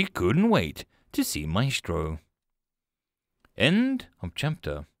 She couldn't wait to see Maestro. End of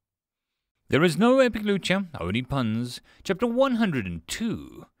chapter. There is no epic lucha, only puns. Chapter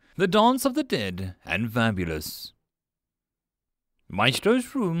 102. The Dance of the Dead and Fabulous.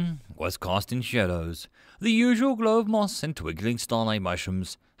 Maestro's room was cast in shadows. The usual glow of moss and twinkling starlight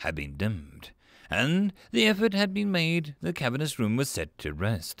mushrooms had been dimmed, and the effort had been made. The cavernous room was set to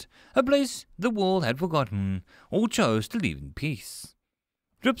rest, a place the world had forgotten, or chose to leave in peace.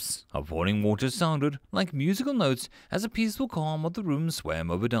 Drips of falling water sounded like musical notes as the peaceful calm of the room swam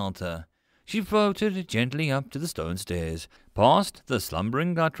over Delta. She floated gently up to the stone stairs, past the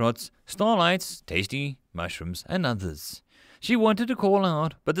slumbering gutrots, starlights, tasty mushrooms, and others. She wanted to call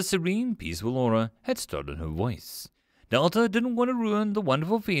out, but the serene, peaceful aura had stolen her voice. Delta didn't want to ruin the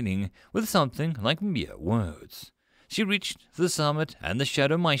wonderful feeling with something like mere words. She reached the summit, and the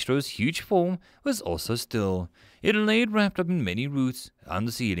shadow Maestro's huge form was also still. It lay wrapped up in many roots on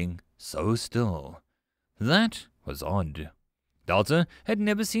the ceiling, so still. That was odd. Delta had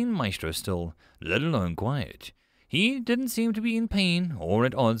never seen Maestro still, let alone quiet. He didn't seem to be in pain or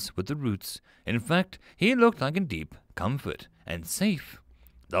at odds with the roots. In fact, he looked like in deep comfort and safe.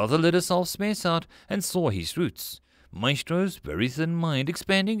 Delta let herself space out and saw his roots. Maestro's very thin mind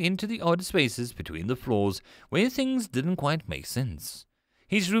expanding into the odd spaces between the floors where things didn't quite make sense.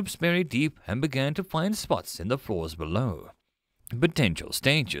 His roots buried deep and began to find spots in the floors below. Potential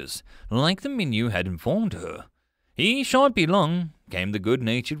stages, like the menu had informed her. He shan't be long, came the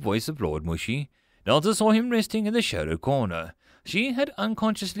good-natured voice of Lord Mushy. Delta saw him resting in the shadow corner. She had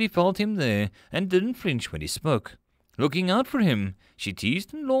unconsciously felt him there and didn't flinch when he spoke. Looking out for him, she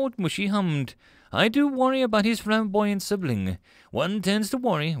teased and Lord Mushy hummed. I do worry about his flamboyant sibling. One tends to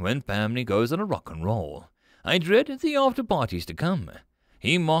worry when family goes on a rock and roll. I dread the after-parties to come.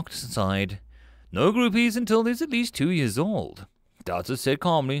 He mocked and sighed. No groupies until he's at least 2 years old. Delta said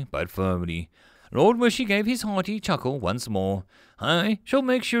calmly but firmly. Lord Mushy gave his hearty chuckle once more. I shall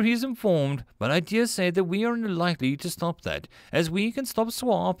make sure he is informed, but I dare say that we are unlikely to stop that, as we can stop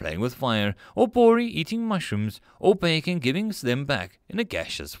Swar playing with fire, or Bori eating mushrooms, or Bacon giving them back in a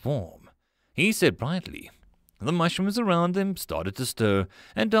gaseous form. He said brightly. The mushrooms around them started to stir,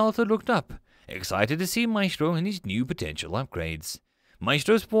 and Delta looked up, excited to see Maestro and his new potential upgrades.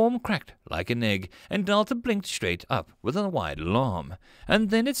 Maestro's form cracked like an egg, and Delta blinked straight up with a wide alarm, and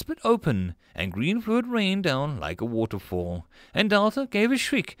then it split open, and green fluid rained down like a waterfall, and Delta gave a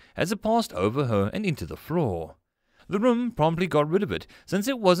shriek as it passed over her and into the floor. The room promptly got rid of it, since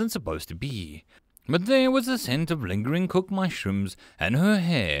it wasn't supposed to be, but there was a scent of lingering cooked mushrooms, and her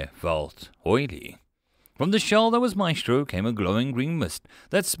hair felt oily. From the shell that was Maestro came a glowing green mist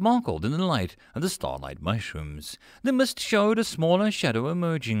that sparkled in the light of the starlight mushrooms. The mist showed a smaller shadow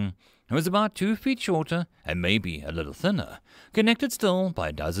emerging. It was about 2 feet shorter and maybe a little thinner, connected still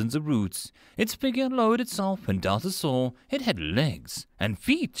by dozens of roots. Its figure lowered itself, and Delta saw it had legs and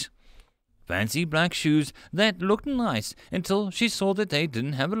feet. Fancy black shoes that looked nice until she saw that they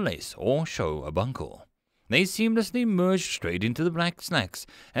didn't have a lace or show a buckle. They seamlessly merged straight into the black slacks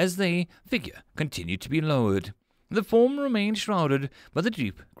as the figure continued to be lowered. The form remained shrouded by the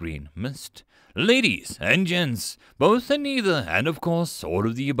deep green mist. Ladies and gents, both and neither, and of course all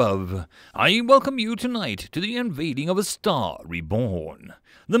of the above, I welcome you tonight to the unveiling of a star reborn.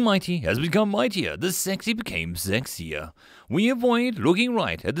 The mighty has become mightier, the sexy became sexier. We avoid looking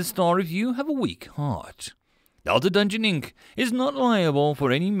right at the star if you have a weak heart. Delta Dungeon Inc. is not liable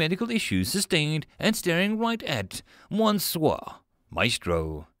for any medical issues sustained and staring right at Monsieur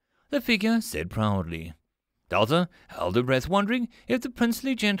Maestro. the figure said proudly. Delta held her breath, wondering if the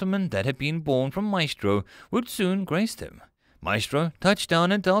princely gentleman that had been born from Maestro would soon grace them. Maestro touched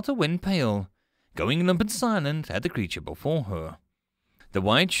down and Delta went pale, going limp and silent at the creature before her. The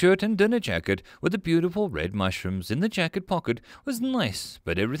white shirt and dinner jacket with the beautiful red mushrooms in the jacket pocket was nice,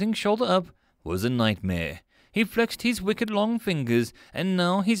 but everything shoulder up was a nightmare. He flexed his wicked long fingers, and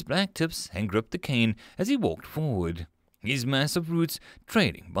now his black tips and gripped the cane as he walked forward, his massive roots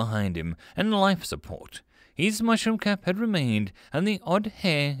trailing behind him and life support. His mushroom cap had remained, and the odd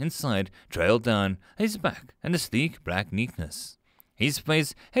hair inside trailed down his back and a sleek black neatness. His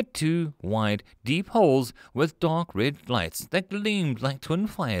face had 2 wide, deep holes with dark red lights that gleamed like twin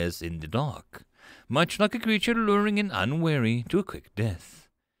fires in the dark, much like a creature luring an unwary to a quick death.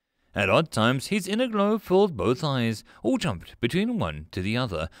 At odd times his inner glow filled both eyes, or jumped between one to the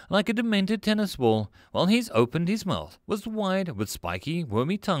other like a demented tennis ball, while he opened his mouth was wide with spiky,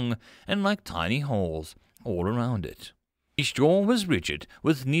 wormy tongue and like tiny holes all around it. His jaw was rigid,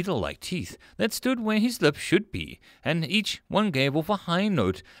 with needle-like teeth that stood where his lips should be, and each one gave off a high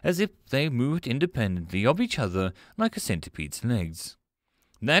note as if they moved independently of each other like a centipede's legs.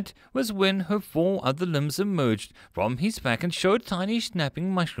 That was when her 4 other limbs emerged from his back and showed tiny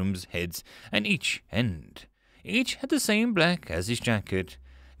snapping mushrooms' heads at each end. Each had the same black as his jacket.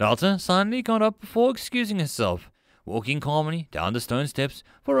 Delta suddenly got up before excusing herself, walking calmly down the stone steps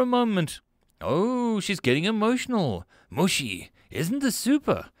for a moment. "Oh, she's getting emotional. Mushy, isn't this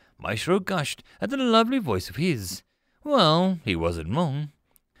super?" Maestro gushed at the lovely voice of his. Well, he wasn't wrong.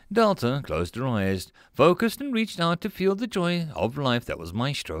 Delta closed her eyes, focused and reached out to feel the joy of life that was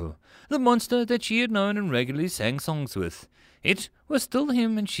Maestro, the monster that she had known and regularly sang songs with. It was still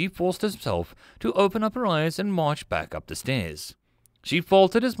him, and she forced herself to open up her eyes and march back up the stairs. She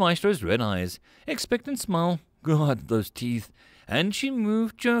faltered as Maestro's red eyes, expectant smile, God, those teeth, and she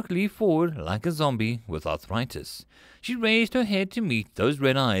moved jerkily forward like a zombie with arthritis. She raised her head to meet those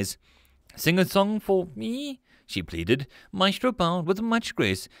red eyes. "Sing a song for me?" she pleaded. Maestro bowed with much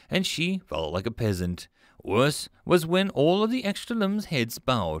grace, and she felt like a peasant. Worse was when all of the extra limbs' heads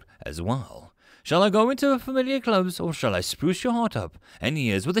bowed as well. "Shall I go into familiar clubs, or shall I spruce your heart up and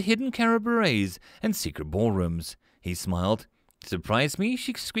ears with the hidden cabarets and secret ballrooms?" He smiled. "Surprise me,"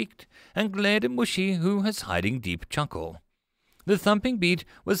 she squeaked, and glared at Mushy, who was hiding deep chuckle. The thumping beat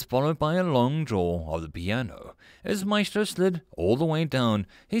was followed by a long draw of the piano, as Maestro slid all the way down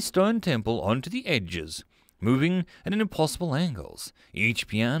his stone temple onto the edges, moving at impossible angles. Each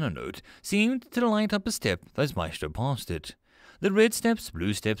piano note seemed to light up a step as Maestro passed it. The red steps,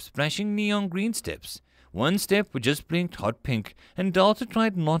 blue steps, flashing neon green steps. One step would just blinked hot pink, and Delta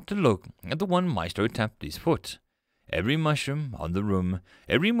tried not to look at the one Maestro tapped his foot. Every mushroom on the room,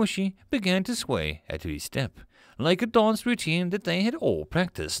 every mushy, began to sway at his step, like a dance routine that they had all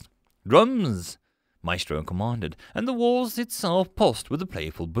practiced. "Drums!" Maestro commanded, and the walls itself pulsed with a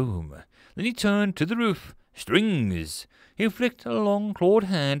playful boom. Then he turned to the roof. "Strings!" He flicked a long clawed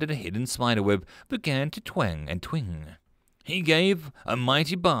hand at a hidden spiderweb, began to twang and twing. He gave a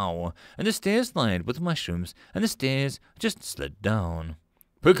mighty bow, and the stairs lined with mushrooms, and the stairs just slid down.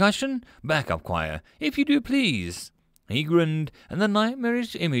 "Percussion, backup choir, if you do please." He grinned, and the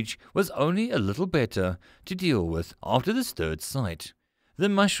nightmarish image was only a little better to deal with after this third sight. The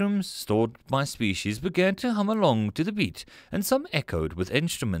mushrooms, stored by species, began to hum along to the beat, and some echoed with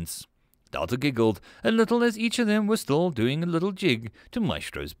instruments. Delta giggled a little as each of them was still doing a little jig to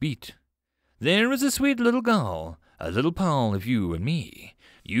Maestro's beat. "There is a sweet little girl, a little pal of you and me.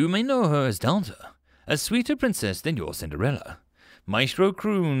 You may know her as Delta, a sweeter princess than your Cinderella." Maestro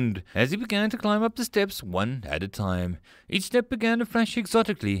crooned as he began to climb up the steps one at a time. Each step began to flash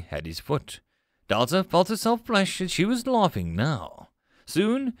exotically at his foot. Delta felt herself flush as she was laughing now.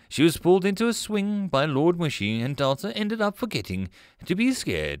 Soon she was pulled into a swing by Lord Mushy, and Delta ended up forgetting to be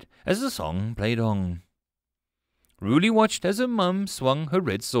scared as the song played on. Ruli watched as her mum swung her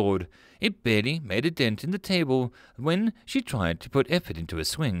red sword. It barely made a dent in the table when she tried to put effort into a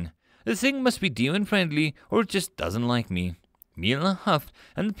swing. "The thing must be demon-friendly, or it just doesn't like me." Mila huffed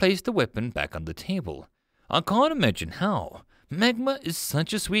and placed the weapon back on the table. "I can't imagine how. Magma is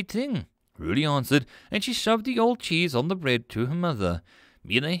such a sweet thing," Ruli answered, and she shoved the old cheese on the bread to her mother.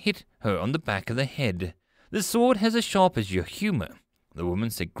 Mila hit her on the back of the head. "The sword has as sharp as your humor," the woman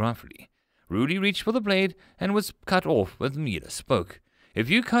said gruffly. Ruli reached for the blade and was cut off when Mila spoke. "If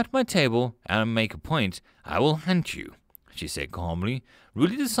you cut my table and make a point, I will hunt you," she said calmly.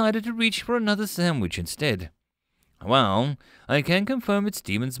 Ruli decided to reach for another sandwich instead. "Well, I can confirm it's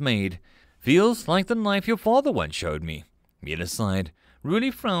demon's made. Feels like the knife your father once showed me." Mila sighed.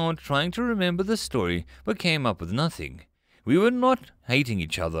 Ruli frowned, trying to remember the story, but came up with nothing. We were not hating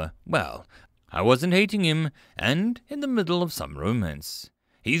each other. Well, I wasn't hating him, and in the middle of some romance.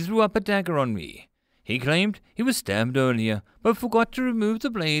 He threw up a dagger on me. He claimed he was stabbed earlier, but forgot to remove the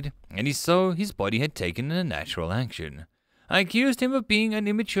blade, and his body had taken a natural action. I accused him of being an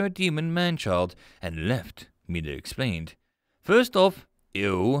immature demon man-child, and left, Mila explained. First off,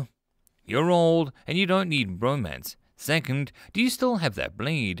 ew. You're old, and you don't need romance. Second, do you still have that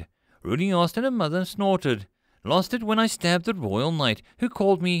blade? Rudy asked, and her mother snorted. Lost it when I stabbed the royal knight who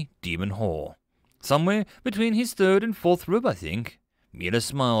called me demon whore. Somewhere between his third and fourth rib, I think. Mila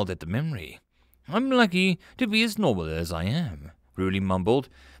smiled at the memory. I'm lucky to be as normal as I am, Rudy mumbled.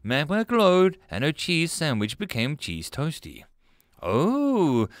 Magma glowed, and her cheese sandwich became cheese toasty.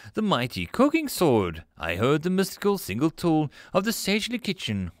 Oh, the mighty cooking sword! I heard the mystical single tool of the sagely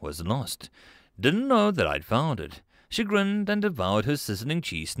kitchen was lost. Didn't know that I'd found it. She grinned and devoured her sizzling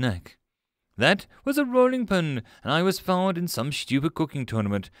cheese snack. That was a rolling pin, and I was found in some stupid cooking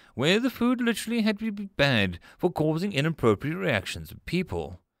tournament where the food literally had to be bad for causing inappropriate reactions of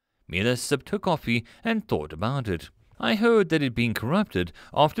people. Mila sipped her coffee and thought about it. I heard that it had been corrupted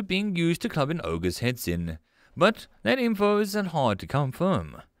after being used to club an ogre's heads in. But that info isn't hard to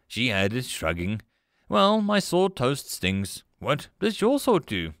confirm, she added, shrugging. Well, my sword toast stings. What does your sword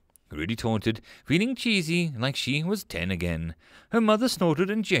do? Rudy taunted, feeling cheesy like she was 10 again. Her mother snorted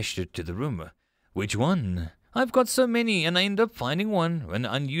and gestured to the room. Which one? I've got so many, and I end up finding one in an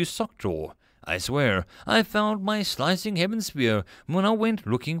unused sock drawer. I swear, I found my slicing heaven spear when I went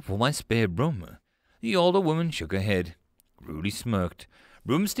looking for my spare broom. The older woman shook her head. Rudy smirked.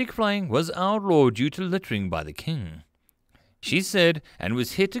 Broomstick flying was outlawed due to littering by the king, she said, and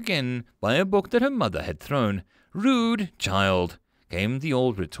was hit again by a book that her mother had thrown. Rude child, came the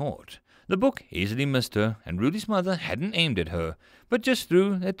old retort. The book easily missed her, and Rudy's mother hadn't aimed at her, but just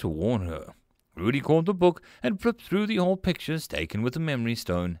threw it to warn her. Rudy caught the book and flipped through the old pictures taken with a memory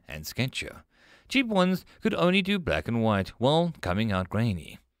stone and sketcher. Cheap ones could only do black and white, while coming out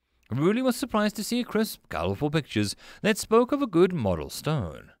grainy. Rudy was surprised to see crisp, colorful pictures that spoke of a good model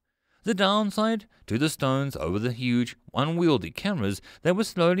stone. The downside to the stones over the huge, unwieldy cameras that were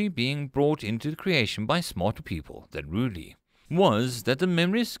slowly being brought into creation by smarter people than Rudy was that the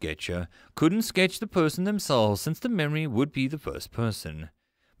memory sketcher couldn't sketch the person themselves, since the memory would be the first person.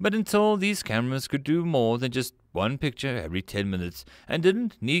 But until these cameras could do more than just one picture every 10 minutes and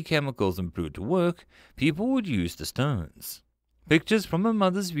didn't need chemicals and brew to work, people would use the stones. Pictures from her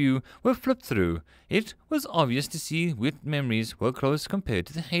mother's view were flipped through. It was obvious to see which memories were close compared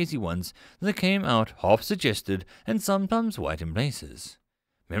to the hazy ones that came out half-suggested and sometimes white in places.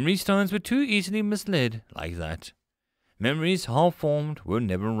 Memory stones were too easily misled like that. Memories half-formed were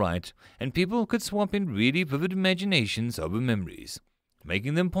never right, and people could swap in really vivid imaginations over memories,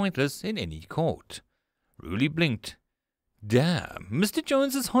 making them pointless in any court. Rudy blinked. Damn, Mr.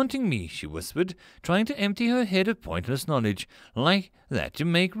 Jones is haunting me, she whispered, trying to empty her head of pointless knowledge like that to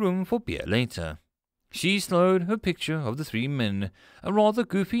make room for beer later. She slowed her picture of the three men, a rather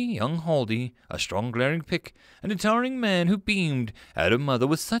goofy young Haldy, a strong glaring pick, and a towering man who beamed at her mother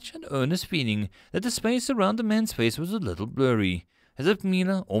with such an earnest feeling that the space around the man's face was a little blurry, as if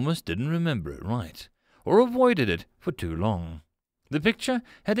Mila almost didn't remember it right, or avoided it for too long. The picture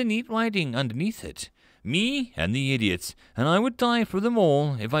had a neat writing underneath it. Me and the idiots, and I would die for them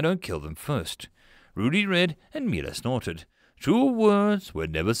all if I don't kill them first. Rudy read, and Mila snorted. Truer words were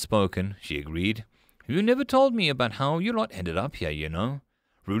never spoken, she agreed. You never told me about how you lot ended up here, you know,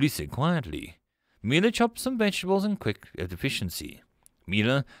 Rudy said quietly. Mila chopped some vegetables in quick efficiency.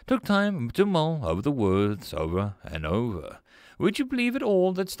 Mila took time to mull over the words over and over. Would you believe it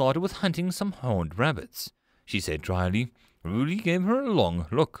all that started with hunting some horned rabbits? She said dryly. Rudy gave her a long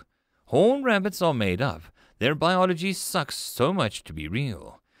look. Horned rabbits are made up. Their biology sucks so much to be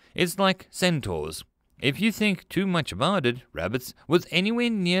real. It's like centaurs. If you think too much about it, rabbits with anywhere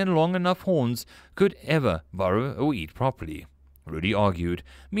near long enough horns could ever burrow or eat properly, Rudy argued.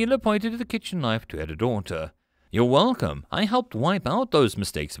 Mila pointed the kitchen knife to her daughter. You're welcome. I helped wipe out those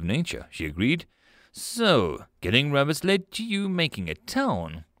mistakes of nature, she agreed. So, getting rabbits led to you making a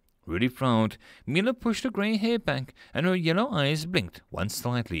town. Rudy frowned. Mila pushed her grey hair back, and her yellow eyes blinked once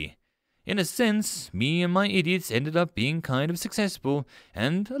slightly. In a sense, me and my idiots ended up being kind of successful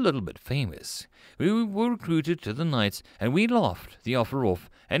and a little bit famous. We were recruited to the Knights, and we laughed the offer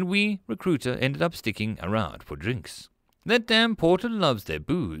off, and we, recruiter, ended up sticking around for drinks. That damn porter loves their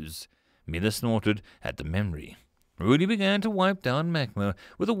booze. Mila snorted at the memory. Rudy began to wipe down magma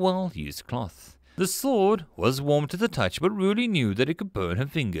with a well-used cloth. The sword was warm to the touch, but Rudy knew that it could burn her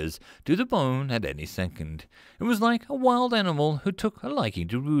fingers to the bone at any second. It was like a wild animal who took a liking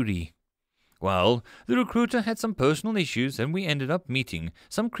to Rudy. Well, the recruiter had some personal issues and we ended up meeting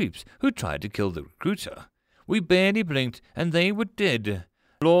some creeps who tried to kill the recruiter. We barely blinked and they were dead.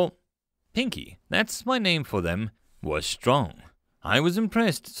 Pinky, that's my name for them, was strong. I was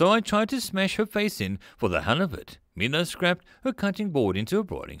impressed, so I tried to smash her face in for the hell of it. Mila scrapped her cutting board into a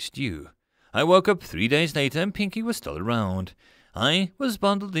broiling stew. I woke up 3 days later and Pinky was still around. I was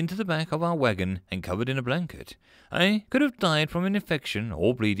bundled into the back of our wagon and covered in a blanket. I could have died from an infection,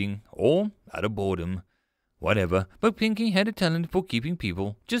 or bleeding, or out of boredom. Whatever, but Pinky had a talent for keeping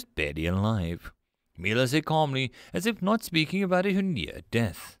people just barely alive. Mila said calmly, as if not speaking about her near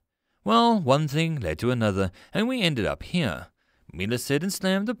death. Well, one thing led to another, and we ended up here. Mila said and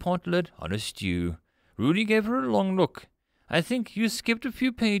slammed the pot lid on her stew. Rudy gave her a long look. I think you skipped a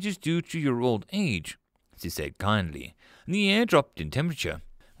few pages due to your old age, she said kindly. The air dropped in temperature.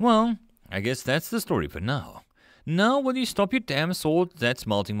 Well, I guess that's the story for now. Now will you stop your damn sword that's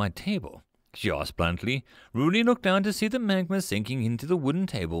melting my table? She asked bluntly. Rudy looked down to see the magma sinking into the wooden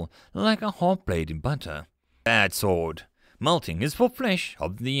table like a hot blade in butter. Bad sword. Melting is for flesh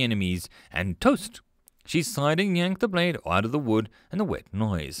of the enemies and toast. She sighed and yanked the blade out of the wood and the wet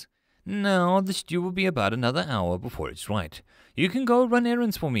noise. Now the stew will be about another hour before it's right. You can go run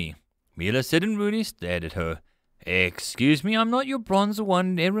errands for me. Mila said and Rudy stared at her. Excuse me, I'm not your bronze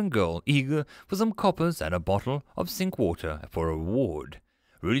one errand girl, eager for some coppers and a bottle of sink water for a reward.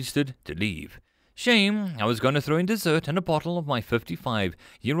 Rudy stood to leave. Shame, I was going to throw in dessert and a bottle of my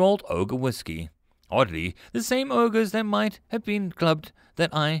 55-year-old ogre whiskey. Oddly, the same ogres that might have been clubbed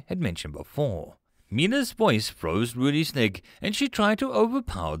that I had mentioned before. Mila's voice froze Rudy's leg, and she tried to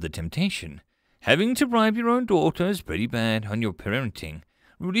overpower the temptation. Having to bribe your own daughter is pretty bad on your parenting,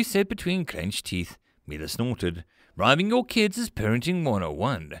 Rudy said between clenched teeth. Mila snorted. Bribing your kids is parenting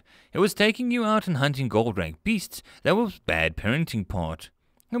 101. It was taking you out and hunting gold-rank beasts that was bad parenting part.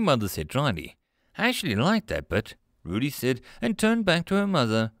 Her mother said dryly. I actually liked that bit, Rudy said, and turned back to her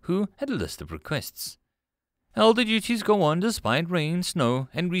mother, who had a list of requests. Elder duties go on despite rain, snow,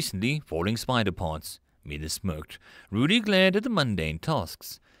 and recently falling spider parts, Mila smirked. Rudy glared at the mundane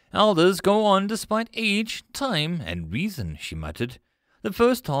tasks. Elders go on despite age, time, and reason, she muttered. The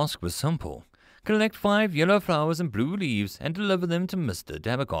first task was simple. Collect 5 yellow flowers and blue leaves and deliver them to Mr.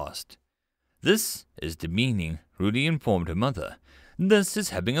 Dabagast. This is demeaning, Rudy informed her mother. This is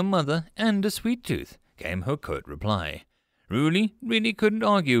having a mother and a sweet tooth, came her curt reply. Rudy really couldn't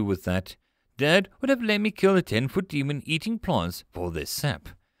argue with that. Dad would have let me kill a 10-foot demon eating plants for this sap.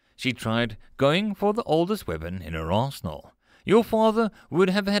 She tried going for the oldest weapon in her arsenal. Your father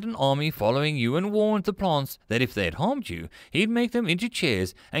would have had an army following you and warned the plants that if they had harmed you, he'd make them into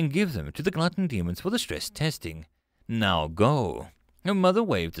chairs and give them to the glutton demons for the stress testing. Now go. Her mother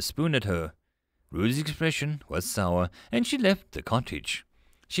waved a spoon at her. Rudy's expression was sour, and she left the cottage.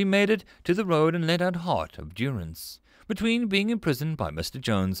 She made it to the road and let out heart of durance. Between being imprisoned by Mr.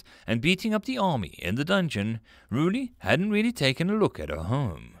 Jones and beating up the army in the dungeon, Rudy hadn't really taken a look at her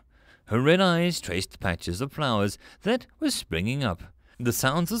home. Her red eyes traced patches of flowers that were springing up. The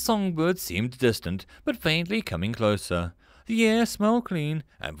sounds of songbirds seemed distant, but faintly coming closer. The air smelled clean,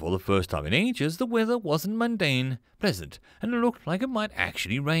 and for the first time in ages the weather wasn't mundane, pleasant, and it looked like it might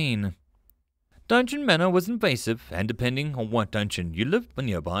actually rain. Dungeon Manor was invasive, and depending on what dungeon you lived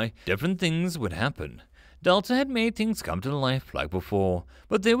nearby, different things would happen. Delta had made things come to life like before,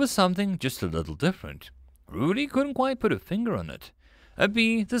 but there was something just a little different. Rudy couldn't quite put a finger on it. A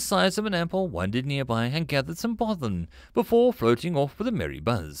bee the size of an apple wandered nearby and gathered some pollen before floating off with a merry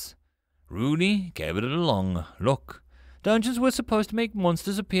buzz. Rudy gave it a long look. Dungeons were supposed to make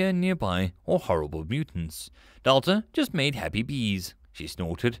monsters appear nearby or horrible mutants. Delta just made happy bees, she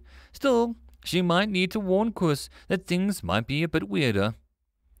snorted. Still, she might need to warn Kuss that things might be a bit weirder.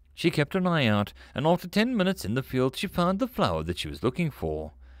 She kept an eye out, and after 10 minutes in the field she found the flower that she was looking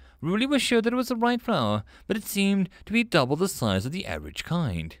for. Rudy was sure that it was the right flower, but it seemed to be double the size of the average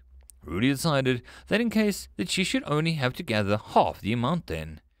kind. Rudy decided that in case that she should only have to gather half the amount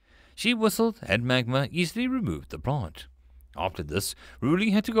then. She whistled, and Magma easily removed the plant. After this, Rudy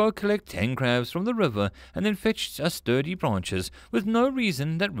had to go collect 10 crabs from the river and then fetch us sturdy branches with no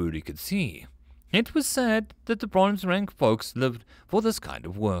reason that Rudy could see. It was sad that the bronze-rank folks lived for this kind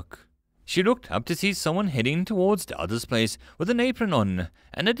of work. She looked up to see someone heading towards Delta's place with an apron on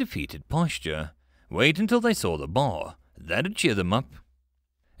and a defeated posture. Wait until they saw the bar. That'd cheer them up.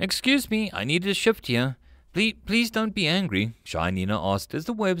 Excuse me, I needed a shift here. Please don't be angry, Shy Nina asked as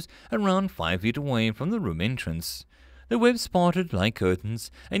the webs around 5 feet away from the room entrance. The webs parted like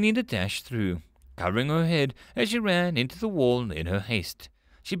curtains, and Nina dashed through, covering her head as she ran into the wall in her haste.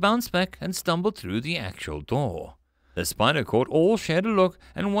 She bounced back and stumbled through the actual door. The spider court all shared a look,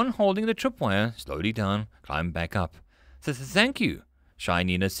 and one holding the tripwire slowly down climbed back up. Thank you, Shy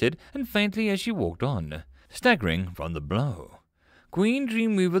Nina said, and faintly as she walked on, staggering from the blow. Queen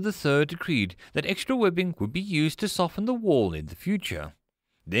Dreamweaver III decreed that extra webbing would be used to soften the wall in the future.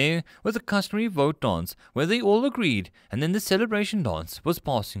 There was a customary vote dance where they all agreed, and then the celebration dance was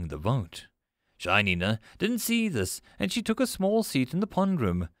passing the vote. Shy Nina didn't see this, and she took a small seat in the pond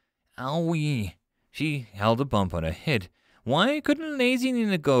room. Owie! She held a bump on her head. Why couldn't lazy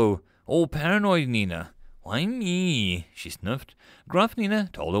Nina go? Or paranoid Nina? Why me? She sniffed. Gruff Nina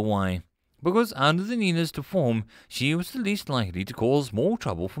told her why. Because out of the Ninas to form, she was the least likely to cause more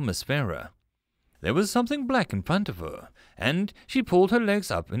trouble for Miss Farah. There was something black in front of her, and she pulled her legs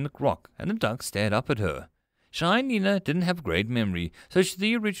up in the rock, and the duck stared up at her. Shy Nina didn't have great memory, so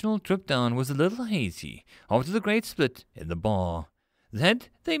the original trip down was a little hazy after the great split in the bar. Had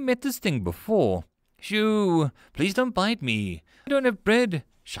they met this thing before? Shoo! Please don't bite me. I don't have bread,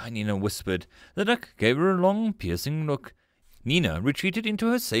 Shy Nina whispered. The duck gave her a long, piercing look. Nina retreated into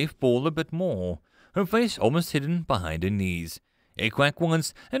her safe ball a bit more, her face almost hidden behind her knees. It quacked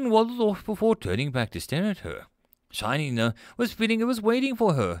once and waddled off before turning back to stare at her. Shy Nina was feeling it was waiting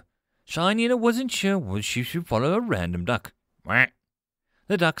for her. Shy Nina wasn't sure she should follow a random duck. Quack.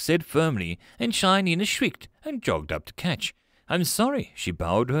 The duck said firmly, and Shy Nina shrieked and jogged up to catch. I'm sorry, she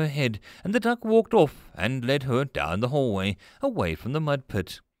bowed her head, and the duck walked off and led her down the hallway, away from the mud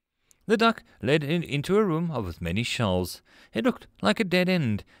pit. The duck led into a room with many shelves. It looked like a dead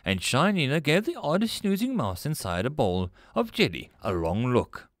end, and Shy Nina gave the odd snoozing mouse inside a bowl of jelly a long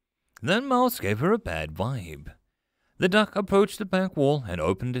look. That mouse gave her a bad vibe. The duck approached the back wall and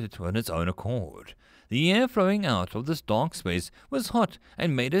opened it on its own accord. The air flowing out of this dark space was hot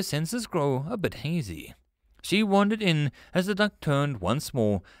and made her senses grow a bit hazy. She wandered in as the duck turned once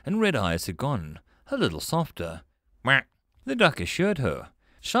more, and Red Eyes had gone, a little softer. Quack, the duck assured her.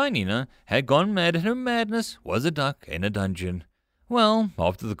 Shy Nina had gone mad, and her madness was a duck in a dungeon. Well,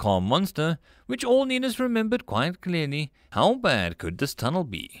 after the calm monster, which all Ninas remembered quite clearly, how bad could this tunnel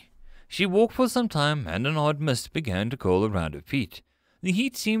be? She walked for some time, and an odd mist began to curl around her feet. The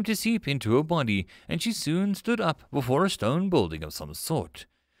heat seemed to seep into her body, and she soon stood up before a stone building of some sort.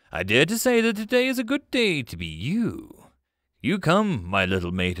 I dare to say that today is a good day to be you. You come, my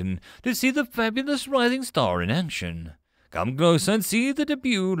little maiden, to see the fabulous rising star in action. Come closer and see the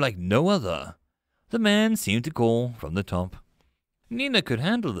debut like no other. The man seemed to call from the top. Nina could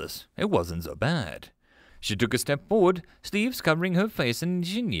handle this. It wasn't so bad. She took a step forward, sleeves covering her face, and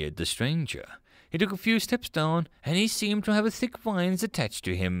she neared the stranger. He took a few steps down, and he seemed to have thick vines attached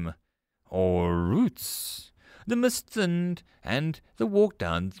to him. Or roots. The mist thinned, and the walk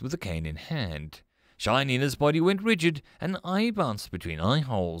down with the cane in hand. Shy Nina's body went rigid, and an eye bounced between eye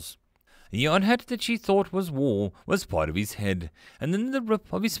holes. The odd hat that she thought was wool was part of his head, and then the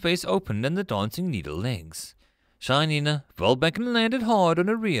rip of his face opened and the dancing needle legs. Shy Nina fell back and landed hard on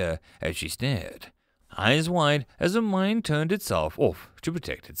her rear as she stared, eyes wide as her mind turned itself off to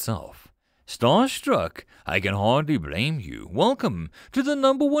protect itself. Starstruck, I can hardly blame you. Welcome to the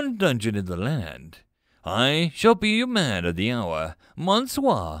 #1 dungeon in the land. I shall be your man of the hour.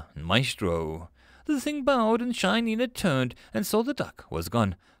 Bonsoir, maestro. The thing bowed, and Shy Nina turned and saw the duck was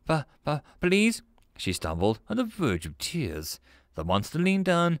gone. Please, she stumbled, on the verge of tears. The monster leaned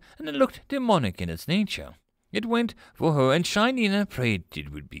down, and it looked demonic in its nature. It went for her, and Shy Nina prayed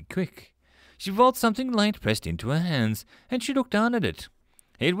it would be quick. She felt something light pressed into her hands, and she looked down at it.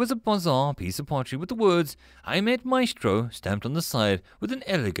 It was a bizarre piece of pottery with the words, I met Maestro, stamped on the side with an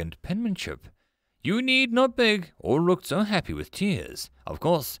elegant penmanship. You need not beg or look so happy with tears. Of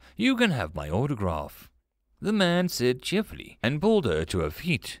course, you can have my autograph. The man said cheerfully, and pulled her to her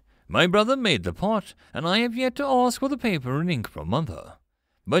feet. My brother made the pot, and I have yet to ask for the paper and ink from Mother.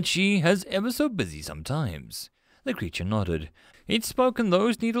 But she has ever so busy sometimes. The creature nodded. It spoke, and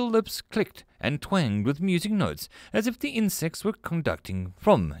those needle lips clicked and twanged with music notes, as if the insects were conducting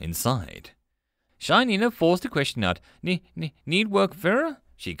from inside. Shy Nina forced a question out. Need work, Farah?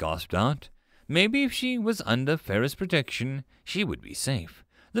 She gasped out. Maybe if she was under Farah's protection, she would be safe.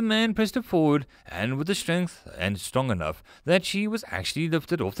 The man pressed her forward, and with a strength and strong enough that she was actually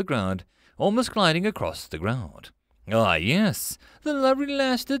lifted off the ground, almost gliding across the ground. Ah, yes, the lovely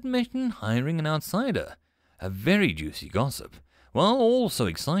lass that mentioned hiring an outsider. A very juicy gossip. Well, all so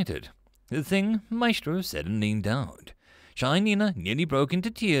excited. The thing, Maestro said, and leaned down. Shy Nina nearly broke into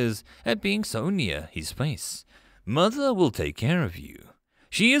tears at being so near his face. Mother will take care of you.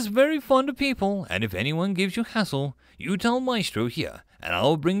 She is very fond of people, and if anyone gives you hassle, you tell Maestro here, and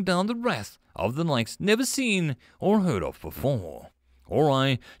I'll bring down the wrath of the likes never seen or heard of before. or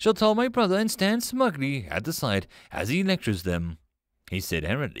I shall tell my brother and stand smugly at the side as he lectures them," he said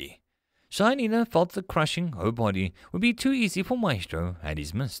hurriedly. Ch.100 felt that crushing her body would be too easy for Maestro and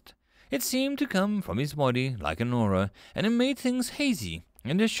his mist. It seemed to come from his body like an aura, and it made things hazy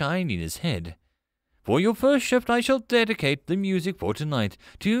under Ch.100's head. "For your first shift I shall dedicate the music for tonight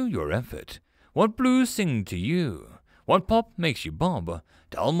to your effort. What blues sing to you? What pop makes you bob?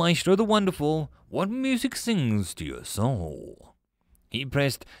 Tell Maestro the Wonderful what music sings to your soul." He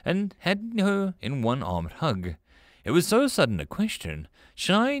pressed and had her in one armed hug. It was so sudden a question,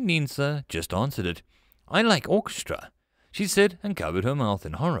 Ch.100 just answered it. "I like orchestra," she said, and covered her mouth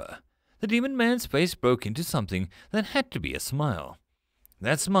in horror. The demon man's face broke into something that had to be a smile.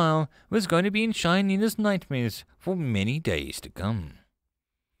 That smile was going to be in Ch.100's nightmares for many days to come.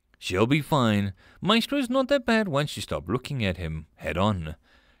 "She'll be fine. Maestro's not that bad once you stop looking at him head on,"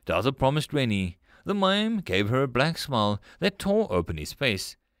 Delta promised Rennie. The mime gave her a black smile that tore open his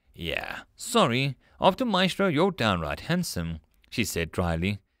face. "Yeah, sorry. After Maestro, you're downright handsome," she said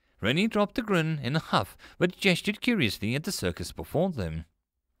dryly. Rennie dropped the grin in a huff, but gestured curiously at the circus before them.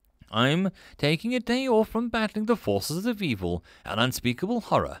 "I'm taking a day off from battling the forces of evil and unspeakable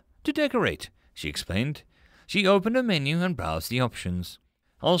horror to decorate," she explained. She opened a menu and browsed the options.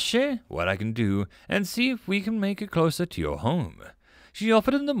 "I'll share what I can do and see if we can make it closer to your home." She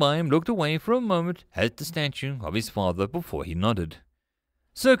offered, and the mime looked away for a moment at the statue of his father before he nodded.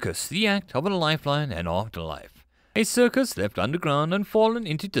 Circus, the act of a lifeline and afterlife. A circus left underground and fallen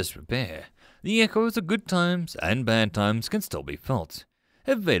into disrepair. The echoes of good times and bad times can still be felt.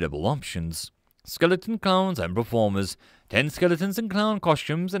 Available options: skeleton clowns and performers. 10 skeletons in clown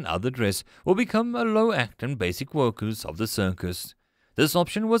costumes and other dress will become a low act and basic workers of the circus. This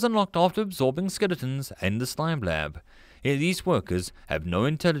option was unlocked after absorbing skeletons in the slime lab. These workers have no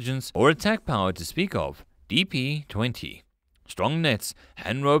intelligence or attack power to speak of. DP 20. Strong nets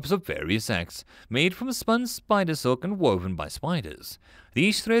and ropes of various acts, made from spun spider silk and woven by spiders.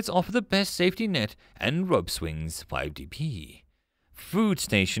 These threads offer the best safety net and rope swings 5 DP. Food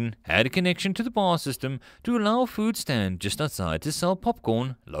station had a connection to the bar system to allow a food stand just outside to sell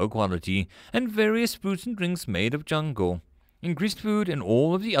popcorn, low quality, and various fruits and drinks made of jungle. Increased food and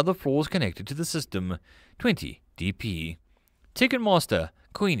all of the other floors connected to the system 20 DP. Ticketmaster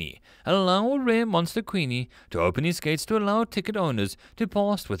Queenie, allow a rare monster Queenie to open his gates to allow ticket owners to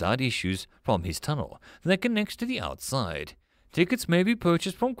pass without issues from his tunnel that connects to the outside. Tickets may be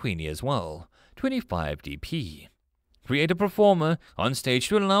purchased from Queenie as well. 25 DP. Create a performer on stage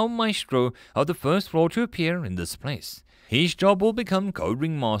to allow Maestro of the first floor to appear in this place. His job will become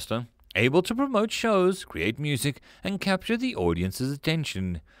co-ringmaster, able to promote shows, create music, and capture the audience's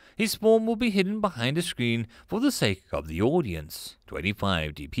attention. His form will be hidden behind a screen for the sake of the audience.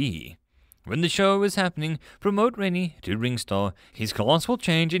 25 DP. When the show is happening, promote Rennie to Ringstar. His class will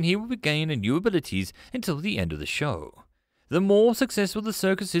change and he will gain new abilities until the end of the show. The more successful the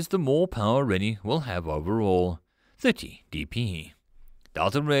circus is, the more power Rennie will have overall. 30 DP.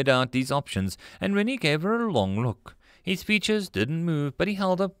 Delta read out these options and Rennie gave her a long look. His features didn't move, but he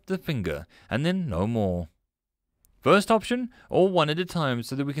held up the finger, and then no more. "First option, or one at a time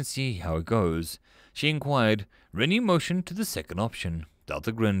so that we can see how it goes?" she inquired. Rennie motioned to the second option.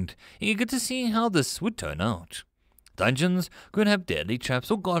 Delta grinned, eager to see how this would turn out. Dungeons could have deadly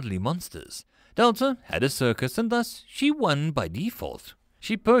traps or godly monsters. Delta had a circus, and thus she won by default.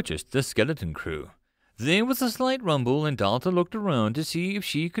 She purchased the skeleton crew. There was a slight rumble, and Delta looked around to see if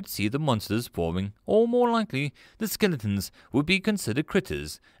she could see the monsters forming, or more likely, the skeletons would be considered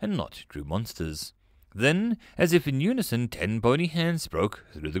critters and not true monsters. Then, as if in unison, 10 bony hands broke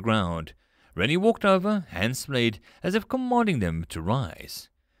through the ground. Rennie walked over, hands splayed, as if commanding them to rise.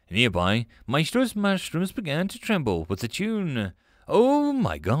 Nearby, Maestro's mushrooms began to tremble with the tune. "Oh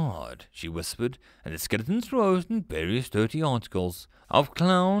my God," she whispered, and the skeletons rose in various dirty articles of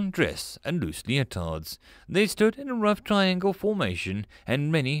clown, dress, and loose leotards. They stood in a rough triangle formation,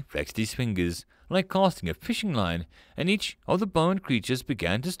 and Rennie flexed his fingers, like casting a fishing line, and each of the boned creatures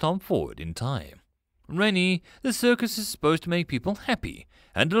began to stomp forward in time. "Rennie, the circus is supposed to make people happy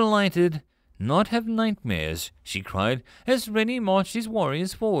and delighted, not have nightmares," she cried, as Rennie marched his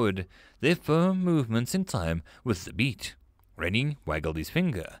warriors forward, their firm movements in time with the beat. Rennie waggled his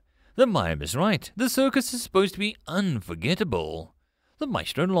finger. "The mime is right. The circus is supposed to be unforgettable." The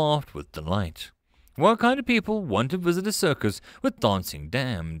Maestro laughed with delight. "What kind of people want to visit a circus with dancing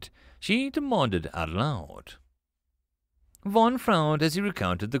damned?" she demanded out loud. Vaughn frowned as he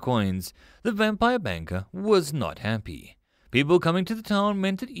recounted the coins. The vampire banker was not happy. People coming to the town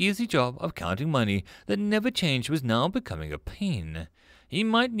meant an easy job of counting money that never changed was now becoming a pain. He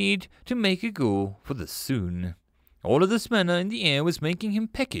might need to make a go for this soon. All of this manna in the air was making him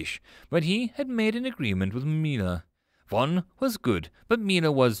peckish, but he had made an agreement with Mila. Von was good, but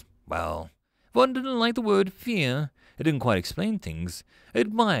Mila was, well, Von didn't like the word fear. It didn't quite explain things.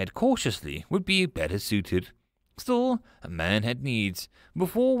 Admired cautiously would be better suited. Still, a man had needs.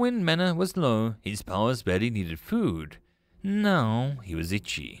 Before, when mana was low, his powers barely needed food. Now he was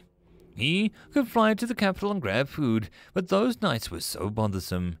itchy. He could fly to the capital and grab food, but those nights were so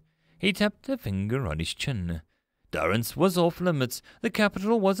bothersome. He tapped a finger on his chin. Durance was off limits. The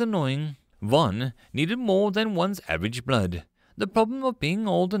capital was annoying. Von needed more than one's average blood. The problem of being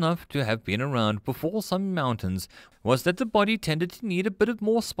old enough to have been around before some mountains was that the body tended to need a bit of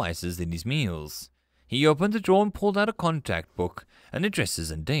more spices in his meals. He opened the drawer and pulled out a contact book and addresses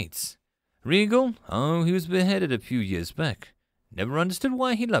and dates. Regal? Oh, he was beheaded a few years back. Never understood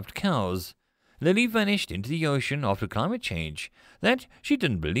why he loved cows. Lily vanished into the ocean after climate change. That she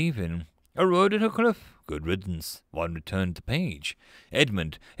didn't believe in. Eroded her cliff. Good riddance. One returned the page.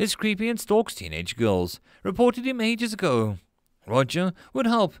 Edmund is creepy and stalks teenage girls. Reported him ages ago. Roger would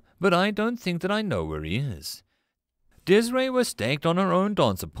help, but I don't think that I know where he is. Desiree was staked on her own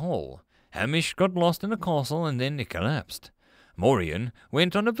dancer pole. Hamish got lost in a castle and then it collapsed. Maureen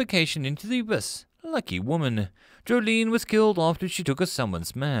went on a vacation into the abyss. Lucky woman. Jolene was killed after she took a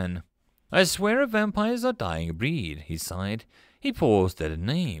someone's man. I swear vampires are dying a breed, he sighed. He paused at a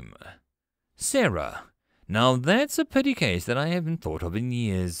name. Sarah. Now that's a pity case that I haven't thought of in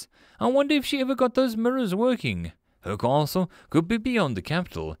years. I wonder if she ever got those mirrors working. Her castle could be beyond the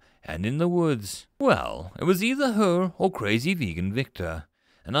capital and in the woods. Well, it was either her or crazy vegan Victor.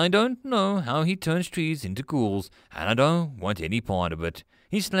 And I don't know how he turns trees into ghouls, and I don't want any part of it.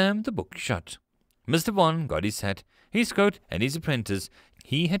 He slammed the book shut. Mr. Von got his hat, his coat, and his apprentice.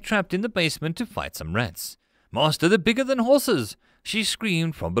 He had trapped in the basement to fight some rats. Master, they're bigger than horses! She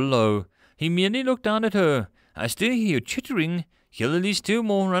screamed from below. He merely looked down at her. I still hear you chittering. Kill at least 2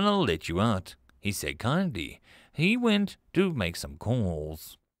 more and I'll let you out, he said kindly. He went to make some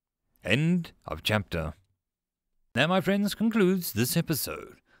calls. End of chapter. That, my friends, concludes this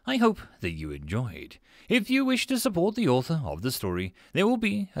episode. I hope that you enjoyed. If you wish to support the author of the story, there will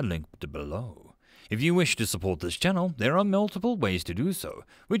be a link below. If you wish to support this channel, there are multiple ways to do so,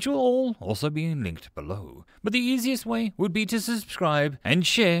 which will all also be linked below. But the easiest way would be to subscribe and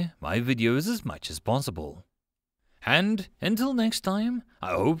share my videos as much as possible. And until next time,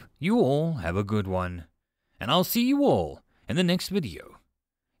 I hope you all have a good one. And I'll see you all in the next video.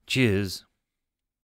 Cheers.